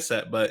wouldn't have guessed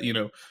that, but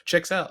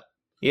checks out.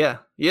 Yeah,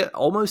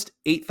 almost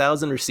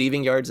 8,000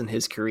 receiving yards in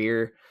his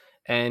career.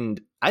 And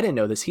I didn't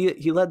know this.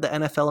 He led the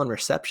NFL in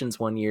receptions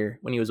one year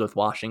when he was with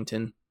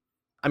Washington.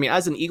 I mean,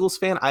 as an Eagles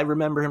fan, I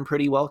remember him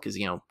pretty well because,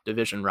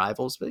 division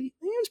rivals, but he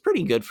was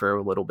pretty good for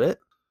a little bit.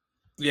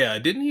 Yeah,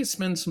 didn't he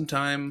spend some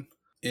time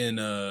in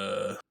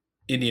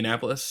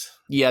Indianapolis?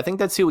 Yeah, I think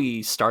that's who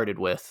he started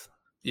with.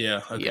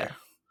 Yeah, okay. Yeah.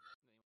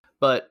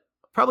 But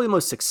probably the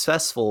most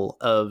successful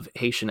of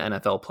Haitian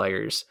NFL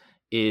players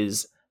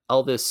is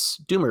Elvis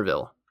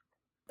Dumerville.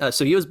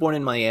 So he was born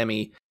in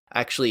Miami.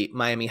 Actually,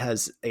 Miami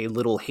has a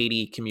little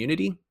Haiti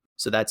community.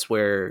 So that's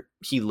where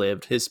he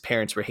lived. His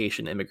parents were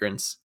Haitian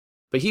immigrants.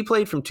 But he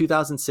played from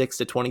 2006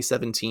 to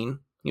 2017.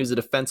 He was a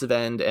defensive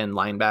end and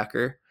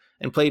linebacker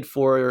and played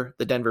for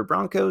the Denver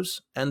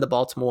Broncos and the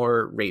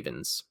Baltimore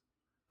Ravens.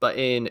 But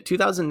in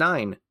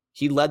 2009,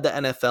 he led the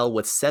NFL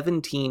with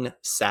 17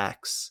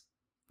 sacks.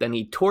 Then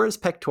he tore his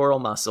pectoral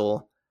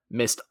muscle,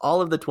 missed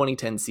all of the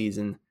 2010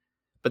 season,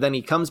 but then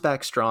he comes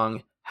back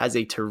strong, has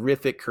a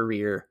terrific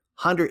career,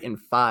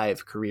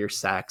 105 career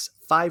sacks,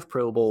 5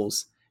 Pro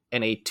Bowls,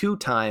 and a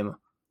 2-time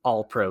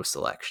All-Pro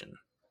selection.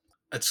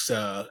 That's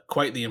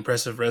quite the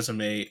impressive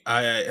resume.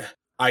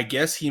 I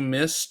guess he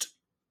missed.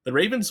 The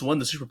Ravens won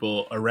the Super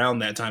Bowl around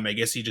that time. I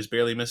guess he just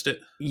barely missed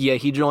it. Yeah,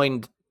 he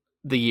joined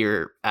the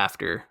year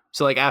after.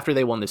 So after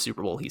they won the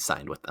Super Bowl, he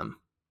signed with them.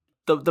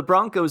 The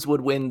Broncos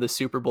would win the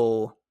Super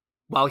Bowl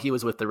while he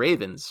was with the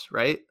Ravens,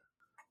 right?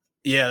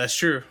 Yeah, that's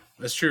true.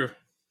 That's true.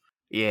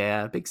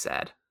 Yeah, big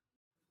sad.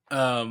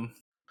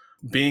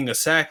 Being a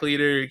sack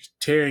leader,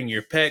 tearing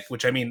your pec,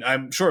 which I mean,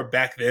 I'm sure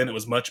back then it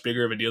was much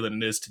bigger of a deal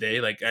than it is today.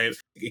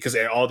 Because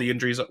all the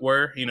injuries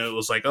were, it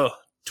was like, oh,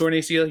 torn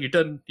ACL,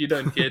 you're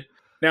done, kid.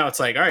 Now it's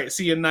like, all right,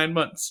 see you in 9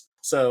 months.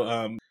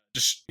 So,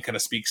 just kind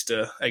of speaks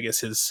to, I guess,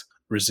 his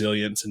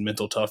resilience and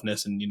mental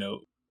toughness. And,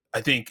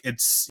 I think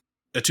it's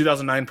a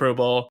 2009 Pro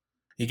Bowl.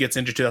 He gets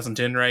injured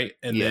 2010, right?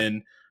 And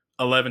then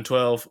 11,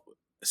 12,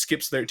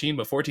 skips 13,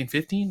 but 14,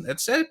 15,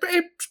 it's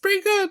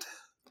pretty good.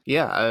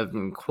 Yeah,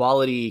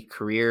 quality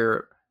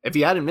career. If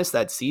he hadn't missed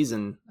that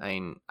season,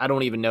 I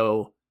don't even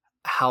know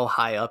how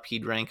high up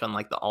he'd rank on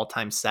the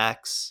all-time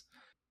sacks.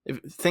 I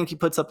think he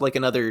puts up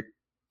another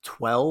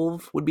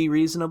 12 would be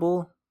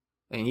reasonable.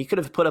 He could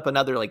have put up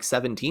another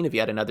 17 if he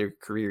had another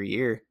career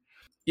year.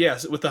 Yeah,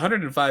 so with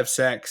 105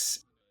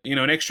 sacks,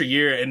 an extra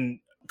year, and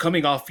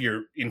coming off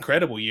your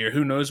incredible year,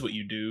 who knows what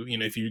you do?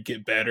 If you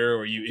get better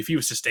or if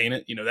you sustain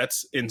it,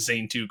 that's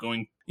insane too.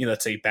 Going,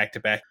 let's say back to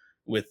back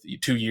with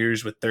 2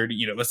 years with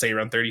 30, let's say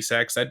around 30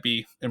 sacks, that'd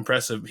be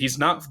impressive. He's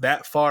not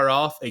that far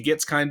off. It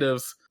gets kind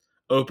of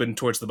open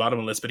towards the bottom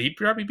of the list, but he'd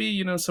probably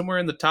be, somewhere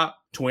in the top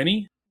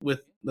 20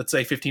 with, let's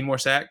say, 15 more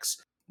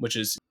sacks, which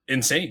is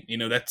insane.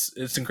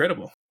 It's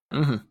incredible.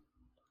 Mm-hmm.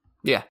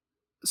 Yeah.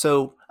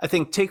 So I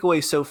think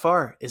takeaway so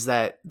far is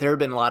that there have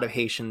been a lot of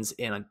Haitians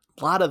in a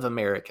lot of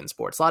American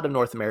sports, a lot of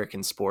North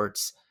American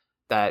sports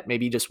that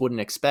maybe you just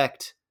wouldn't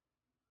expect.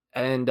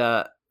 And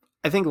I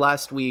think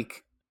last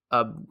week,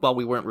 while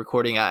we weren't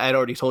recording, I'd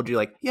already told you,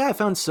 I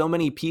found so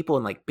many people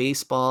in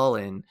baseball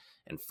and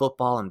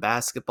football and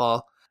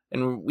basketball.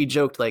 And we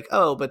joked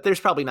oh, but there's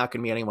probably not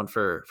going to be anyone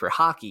for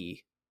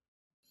hockey.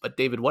 But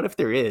David, what if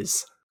there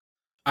is?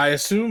 I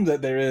assume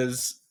that there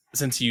is,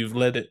 since you've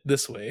led it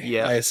this way.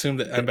 Yeah. I assume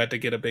that I'm about to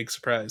get a big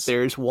surprise.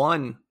 There's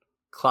one,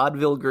 Claude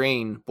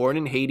Grain, born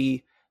in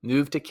Haiti,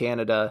 moved to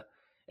Canada,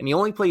 and he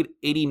only played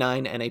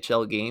 89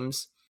 NHL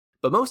games,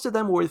 but most of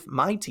them were with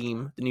my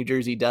team, the New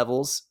Jersey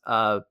Devils.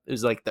 It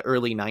was like the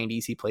early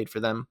 90s he played for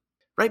them,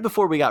 right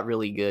before we got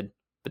really good.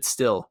 But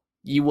still,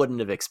 you wouldn't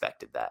have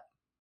expected that.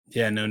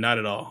 Yeah, no, not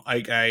at all.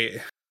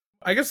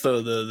 I guess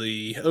though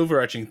the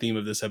overarching theme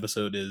of this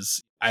episode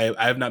is I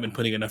have not been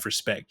putting enough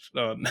respect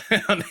on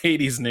on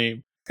Haiti's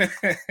name.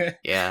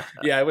 Yeah.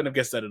 Yeah, I wouldn't have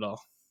guessed that at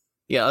all.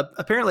 Yeah,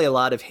 apparently a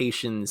lot of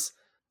Haitians,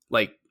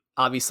 like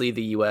obviously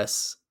the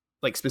US,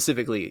 like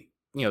specifically,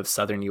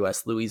 southern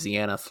US,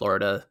 Louisiana,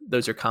 Florida,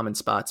 those are common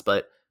spots,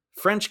 but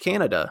French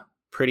Canada,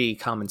 pretty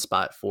common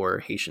spot for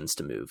Haitians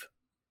to move.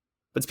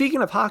 But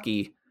speaking of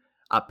hockey,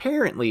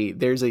 apparently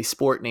there's a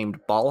sport named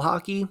ball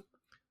hockey,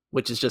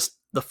 which is just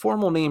the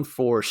formal name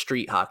for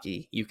street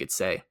hockey, you could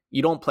say.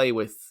 You don't play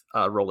with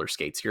roller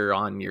skates, you're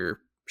on your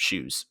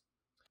shoes.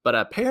 But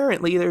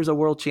apparently there's a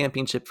world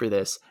championship for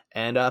this,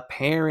 and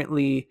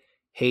apparently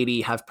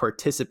Haiti have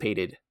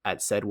participated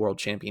at said world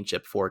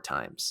championship 4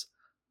 times.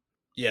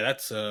 Yeah,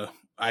 that's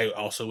I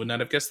also would not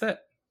have guessed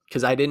that.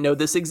 Because I didn't know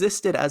this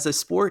existed as a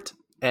sport,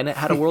 and it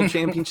had a world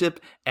championship,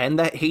 and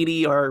that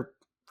Haiti are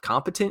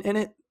competent in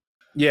it.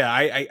 Yeah,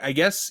 I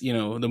guess,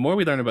 the more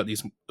we learn about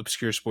these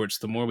obscure sports,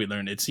 the more we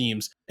learn. It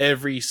seems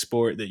every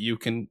sport that you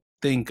can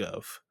think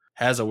of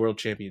has a world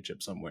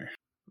championship somewhere.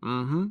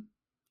 Mm-hmm.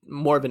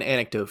 More of an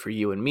anecdote for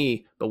you and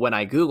me, but when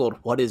I Googled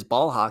what is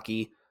ball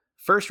hockey,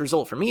 first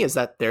result for me is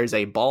that there's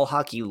a ball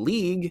hockey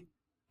league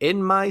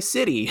in my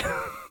city.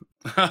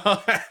 And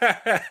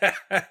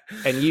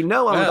I'm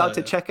about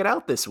to check it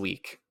out this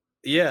week.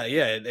 Yeah,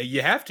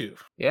 you have to.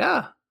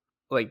 Yeah.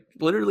 Like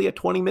literally a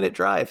 20-minute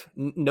drive.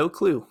 No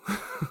clue.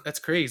 That's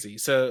crazy.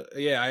 So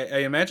yeah, I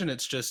imagine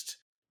it's just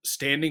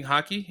standing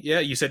hockey. Yeah,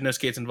 you said no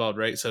skates involved,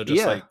 right? So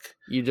just like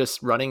you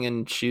just running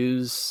in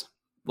shoes.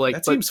 Like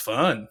that seems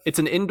fun. It's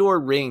an indoor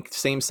rink,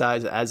 same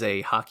size as a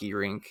hockey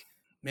rink.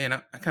 Man, I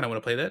kind of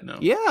want to play that now.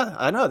 Yeah,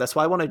 I know. That's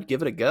why I want to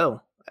give it a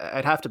go.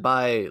 I'd have to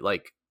buy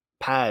like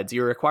pads.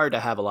 You're required to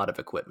have a lot of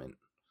equipment.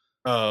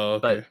 Oh,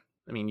 okay.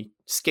 But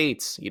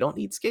skates. You don't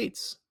need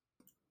skates.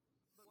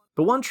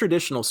 But one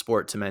traditional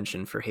sport to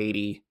mention for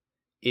Haiti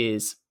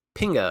is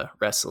pinga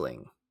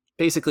wrestling.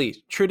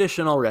 Basically,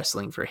 traditional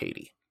wrestling for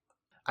Haiti.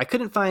 I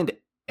couldn't find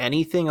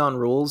anything on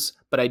rules,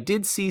 but I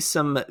did see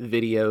some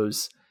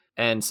videos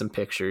and some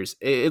pictures.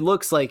 It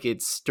looks like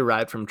it's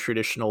derived from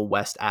traditional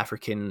West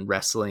African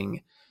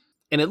wrestling,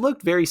 and it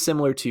looked very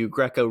similar to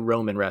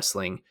Greco-Roman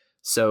wrestling.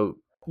 So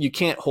you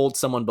can't hold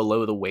someone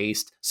below the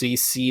waist. So you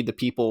see the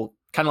people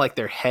kind of like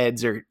their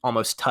heads are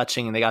almost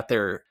touching, and they got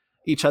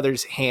each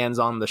other's hands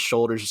on the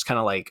shoulders, just kind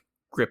of like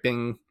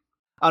gripping.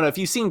 I don't know if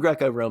you've seen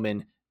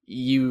Greco-Roman,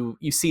 you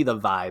see the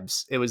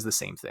vibes. It was the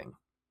same thing.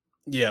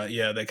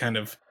 Yeah, that kind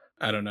of,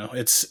 I don't know.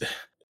 It's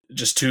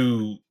just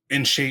two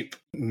in shape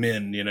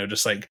men,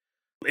 just like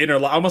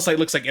almost like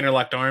looks like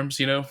interlocked arms,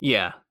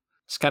 Yeah,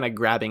 just kind of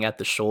grabbing at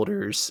the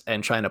shoulders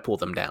and trying to pull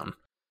them down.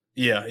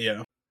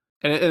 Yeah.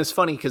 And it's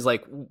funny because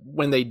like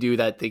when they do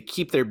that, they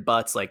keep their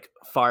butts like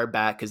far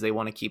back because they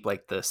want to keep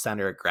like the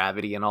center of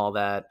gravity and all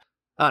that.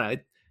 I don't know.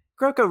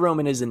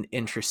 Greco-Roman is an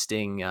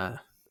interesting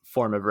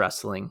form of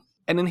wrestling.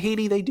 And in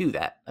Haiti, they do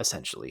that,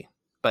 essentially.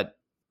 But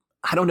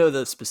I don't know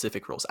the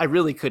specific rules. I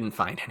really couldn't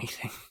find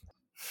anything.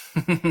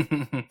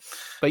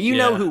 But you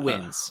know who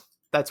wins.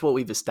 That's what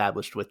we've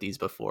established with these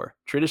before.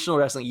 Traditional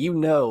wrestling, you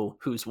know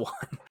who's won.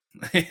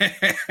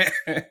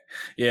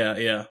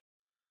 Yeah.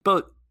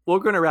 But we're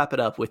going to wrap it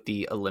up with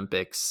the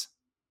Olympics.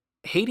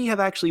 Haiti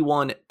have actually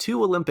won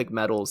 2 Olympic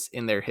medals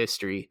in their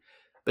history.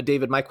 But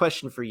David, my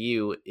question for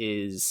you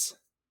is,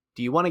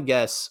 do you want to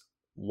guess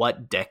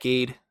what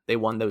decade they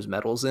won those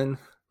medals in?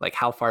 Like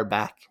how far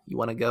back you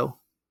want to go?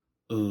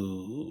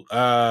 Ooh,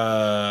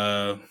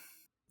 I'm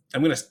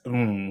going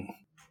to...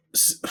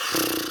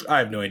 I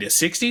have no idea.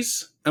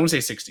 60s? I'm going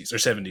to say 60s or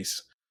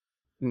 70s.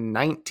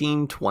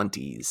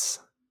 1920s.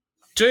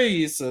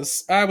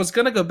 Jesus. I was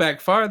going to go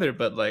back farther,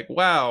 but like,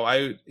 wow.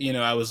 I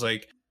was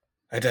like,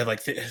 I had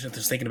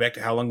just thinking back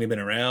to how long they've been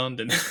around.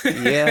 And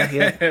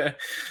yeah.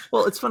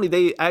 Well, it's funny.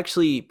 They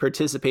actually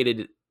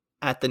participated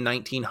at the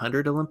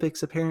 1900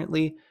 Olympics,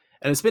 apparently.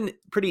 And it's been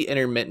pretty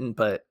intermittent,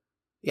 but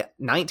yeah,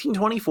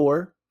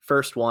 1924,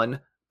 first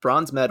one,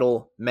 bronze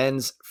medal,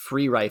 men's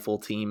free rifle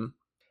team.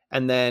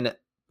 And then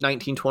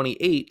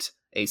 1928,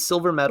 a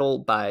silver medal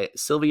by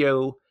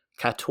Silvio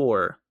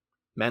Cator,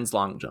 men's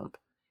long jump.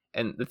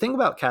 And the thing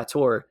about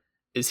Cator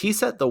is he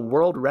set the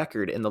world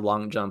record in the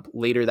long jump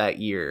later that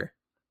year.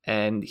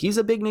 And he's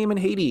a big name in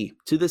Haiti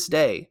to this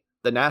day.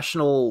 The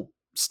national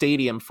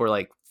stadium for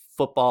like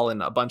football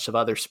and a bunch of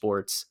other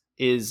sports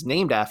is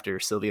named after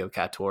Silvio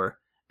Cator.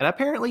 And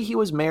apparently he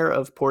was mayor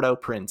of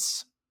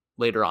Port-au-Prince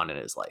later on in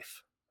his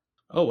life.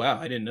 Oh, wow.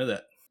 I didn't know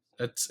that.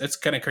 That's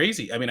kind of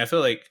crazy. I mean, I feel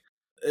like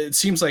it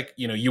seems like,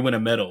 you win a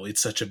medal.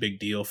 It's such a big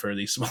deal for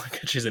these smaller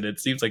countries. And it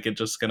seems like it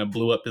just kind of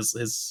blew up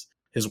his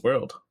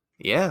world.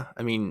 Yeah.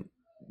 I mean,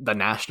 the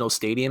national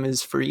stadium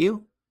is for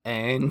you.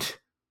 And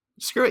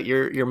screw it.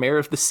 You're mayor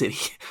of the city.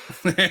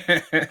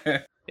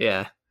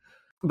 Yeah.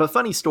 But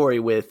funny story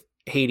with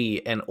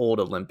Haiti and old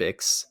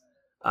Olympics.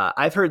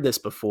 I've heard this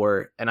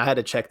before, and I had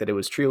to check that it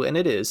was true, and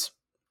it is.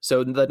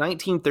 So in the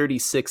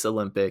 1936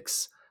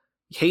 Olympics,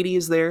 Haiti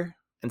is there,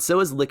 and so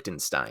is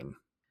Liechtenstein.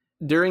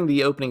 During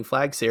the opening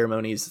flag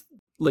ceremonies,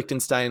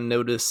 Liechtenstein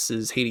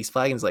notices Haiti's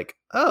flag and is like,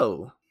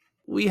 oh,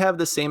 we have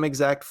the same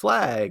exact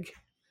flag.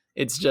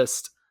 It's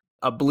just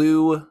a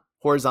blue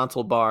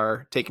horizontal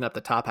bar taking up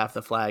the top half of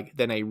the flag,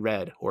 then a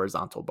red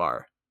horizontal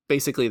bar.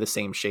 Basically the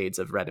same shades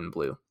of red and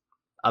blue.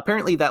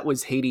 Apparently that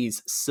was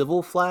Haiti's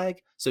civil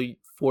flag. So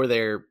for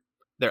their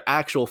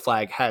actual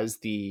flag has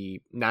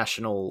the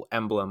national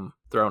emblem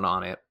thrown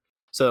on it.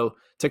 So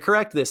to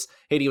correct this,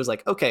 Haiti was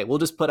like, okay, we'll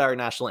just put our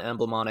national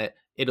emblem on it.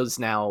 It is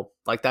now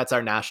like that's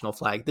our national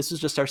flag. This is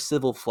just our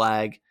civil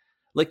flag.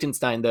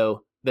 Liechtenstein,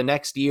 though, the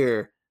next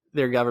year,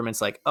 their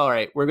government's like, all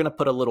right, we're going to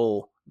put a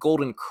little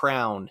golden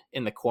crown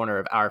in the corner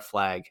of our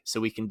flag so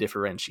we can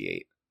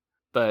differentiate.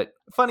 But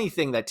funny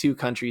thing that two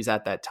countries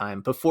at that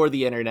time, before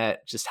the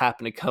internet, just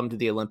happened to come to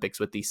the Olympics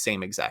with the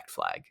same exact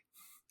flag.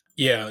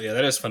 Yeah,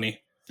 that is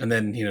funny. And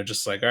then,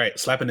 just like, all right,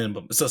 slap an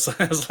emblem. So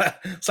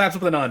slap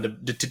something on to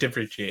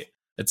differentiate.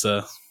 It's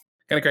kind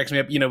of cracks me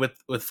up.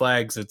 With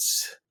flags,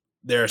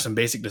 there are some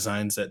basic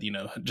designs that,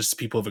 just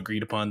people have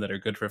agreed upon that are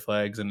good for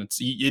flags, and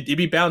it'd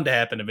be bound to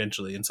happen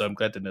eventually. And so I'm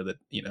glad to know that,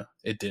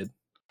 it did.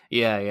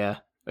 Yeah.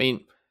 I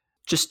mean,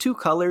 just two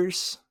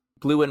colors,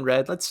 blue and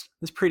red. That's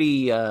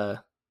pretty, I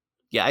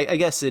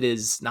guess it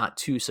is not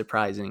too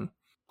surprising.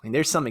 I mean,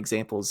 there's some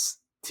examples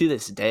to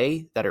this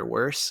day that are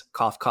worse.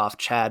 Cough, cough,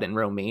 Chad in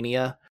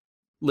Romania.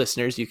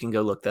 Listeners, you can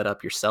go look that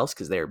up yourselves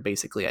because they're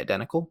basically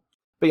identical.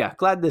 But yeah,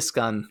 glad this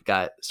gun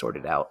got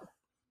sorted out.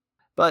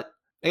 But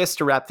I guess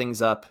to wrap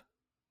things up,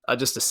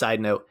 just a side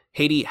note,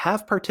 Haiti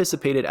have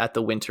participated at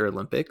the Winter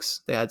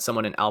Olympics. They had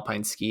someone in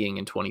alpine skiing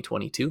in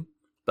 2022,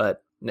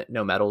 but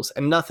no medals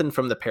and nothing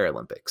from the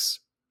Paralympics.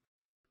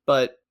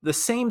 But the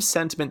same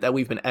sentiment that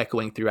we've been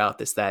echoing throughout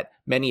this, that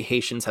many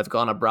Haitians have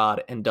gone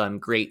abroad and done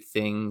great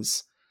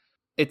things,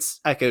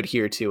 it's echoed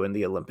here too in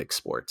the Olympic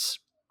sports.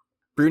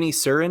 Bruni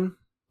Surin,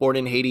 born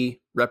in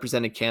Haiti,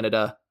 represented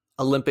Canada,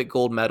 Olympic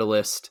gold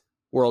medalist,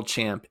 world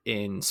champ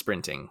in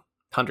sprinting,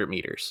 100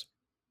 meters.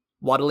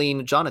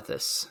 Wadaline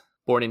Jonathas,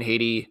 born in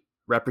Haiti,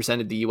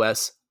 represented the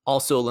US,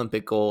 also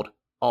Olympic gold,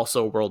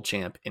 also world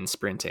champ in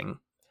sprinting.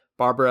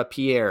 Barbara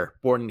Pierre,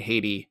 born in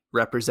Haiti,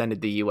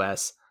 represented the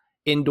US,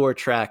 indoor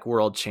track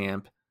world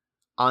champ.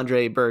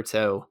 Andre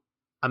Berto,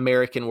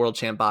 American world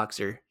champ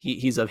boxer.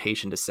 He's of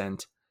Haitian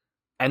descent.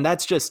 And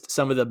that's just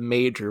some of the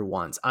major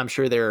ones. I'm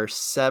sure there are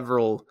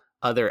several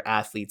other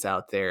athletes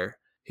out there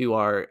who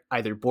are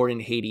either born in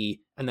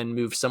Haiti and then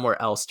move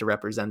somewhere else to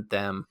represent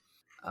them.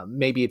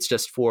 Maybe it's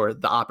just for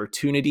the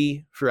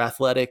opportunity for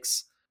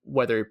athletics,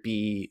 whether it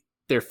be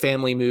their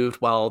family moved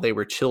while they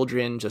were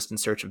children, just in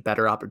search of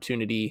better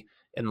opportunity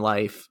in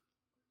life.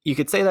 You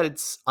could say that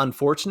it's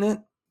unfortunate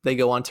they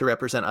go on to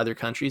represent other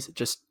countries.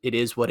 It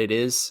is what it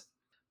is.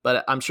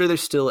 But I'm sure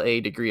there's still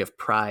a degree of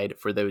pride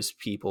for those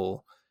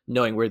people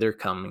knowing where they're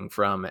coming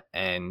from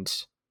and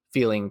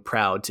feeling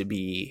proud to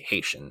be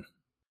Haitian.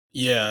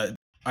 Yeah,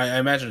 I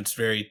imagine it's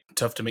very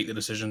tough to make the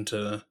decision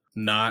to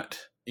not,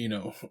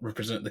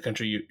 represent the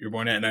country you're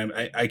born at. And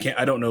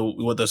I don't know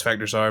what those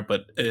factors are,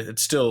 but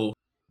it's still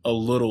a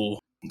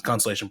little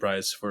consolation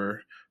prize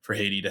for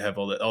Haiti to have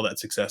all that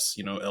success,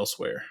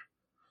 elsewhere.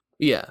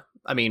 Yeah.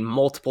 I mean,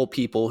 multiple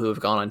people who have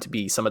gone on to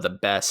be some of the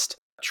best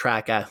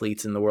track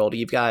athletes in the world.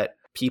 You've got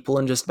people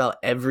in just about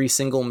every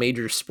single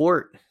major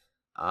sport,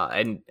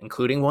 and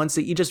including ones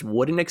that you just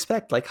wouldn't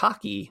expect, like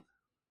hockey.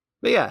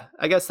 But yeah,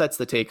 I guess that's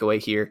the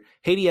takeaway here.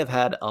 Haiti have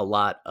had a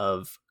lot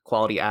of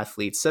quality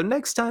athletes. So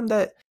next time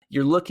that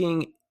you're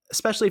looking,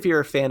 especially if you're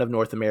a fan of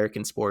North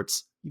American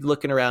sports, you're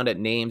looking around at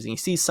names and you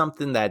see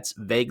something that's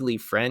vaguely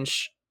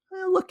French,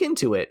 look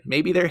into it.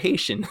 Maybe they're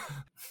Haitian.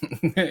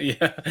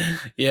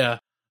 Yeah.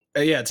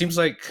 It seems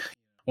like,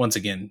 once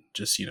again,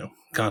 just,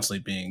 constantly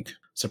being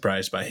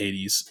surprised by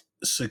Haiti's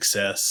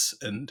success.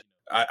 And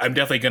I'm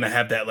definitely going to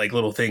have that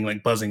little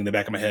thing buzzing in the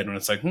back of my head when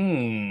it's like,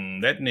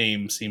 that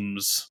name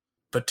seems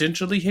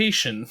potentially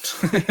Haitian.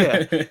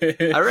 Yeah.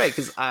 All right,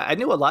 because I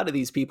knew a lot of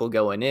these people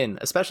going in,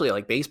 especially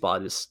like baseball,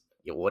 just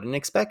you wouldn't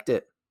expect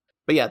it.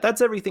 But yeah,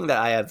 that's everything that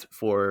I have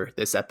for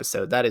this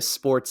episode. That is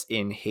sports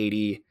in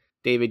Haiti.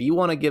 David, you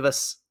want to give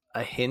us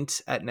a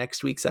hint at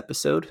next week's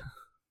episode?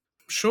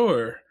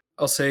 Sure.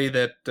 I'll say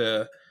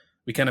that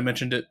we kind of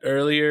mentioned it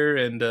earlier,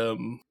 and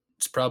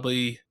it's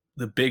probably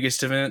the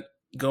biggest event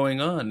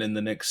going on in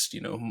the next,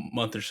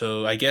 month or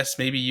so. I guess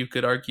maybe you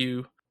could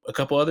argue a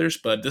couple others,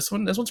 but this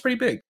one's pretty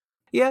big.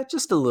 Yeah,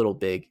 just a little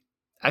big.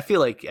 I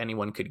feel like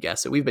anyone could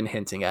guess it. We've been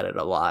hinting at it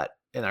a lot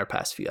in our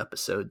past few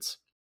episodes.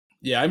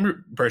 Yeah,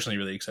 I'm personally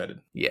really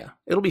excited. Yeah,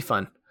 it'll be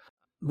fun.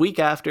 Week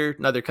after,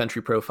 another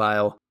country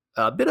profile.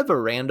 A bit of a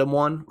random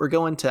one. We're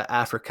going to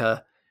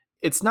Africa.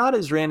 It's not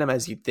as random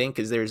as you'd think,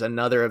 because there's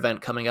another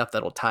event coming up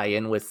that'll tie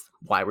in with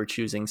why we're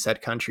choosing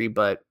said country,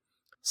 but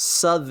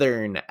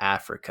Southern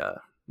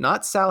Africa.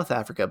 Not South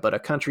Africa, but a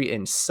country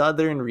in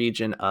southern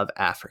region of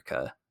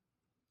Africa.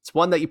 It's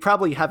one that you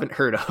probably haven't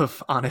heard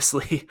of,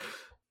 honestly.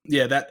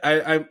 Yeah, that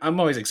I'm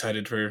always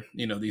excited for,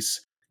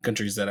 these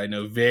countries that I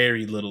know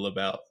very little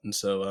about. And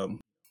so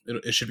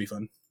it should be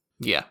fun.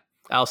 Yeah.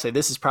 I'll say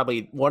this is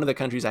probably one of the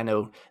countries I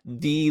know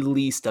the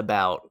least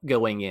about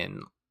going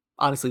in.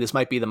 Honestly, this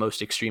might be the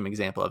most extreme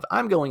example of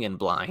I'm going in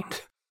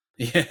blind.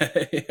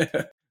 Yeah,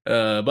 yeah.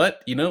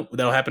 But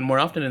that'll happen more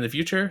often in the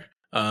future.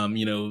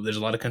 There's a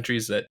lot of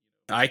countries that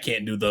I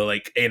can't do the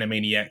like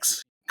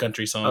Animaniacs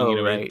country song.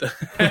 Oh, right.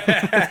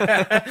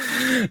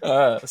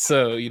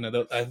 So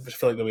I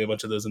feel like there'll be a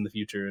bunch of those in the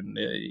future, and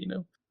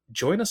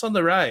join us on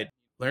the ride.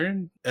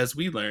 Learn as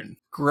we learn.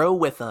 Grow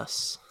with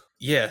us.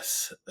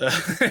 Yes.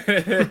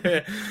 Yeah,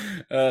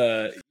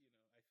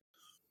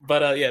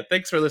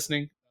 thanks for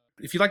listening.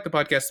 If you like the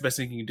podcast, the best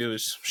thing you can do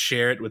is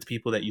share it with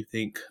people that you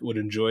think would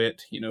enjoy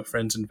it,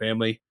 friends and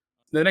family.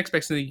 The next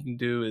best thing you can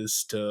do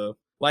is to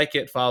like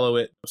it, follow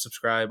it,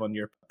 subscribe on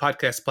your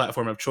podcast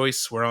platform of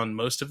choice. We're on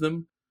most of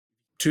them.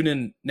 Tune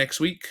in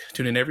next week.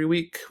 Tune in every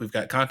week. We've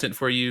got content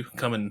for you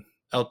coming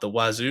out the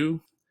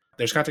wazoo.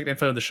 There's contact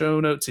info in the show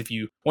notes if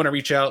you want to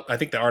reach out. I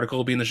think the article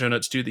will be in the show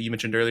notes too that you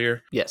mentioned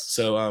earlier. Yes.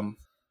 So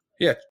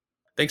yeah,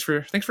 thanks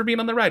for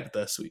being on the ride with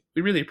us.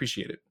 We really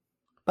appreciate it.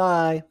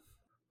 Bye.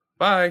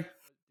 Bye.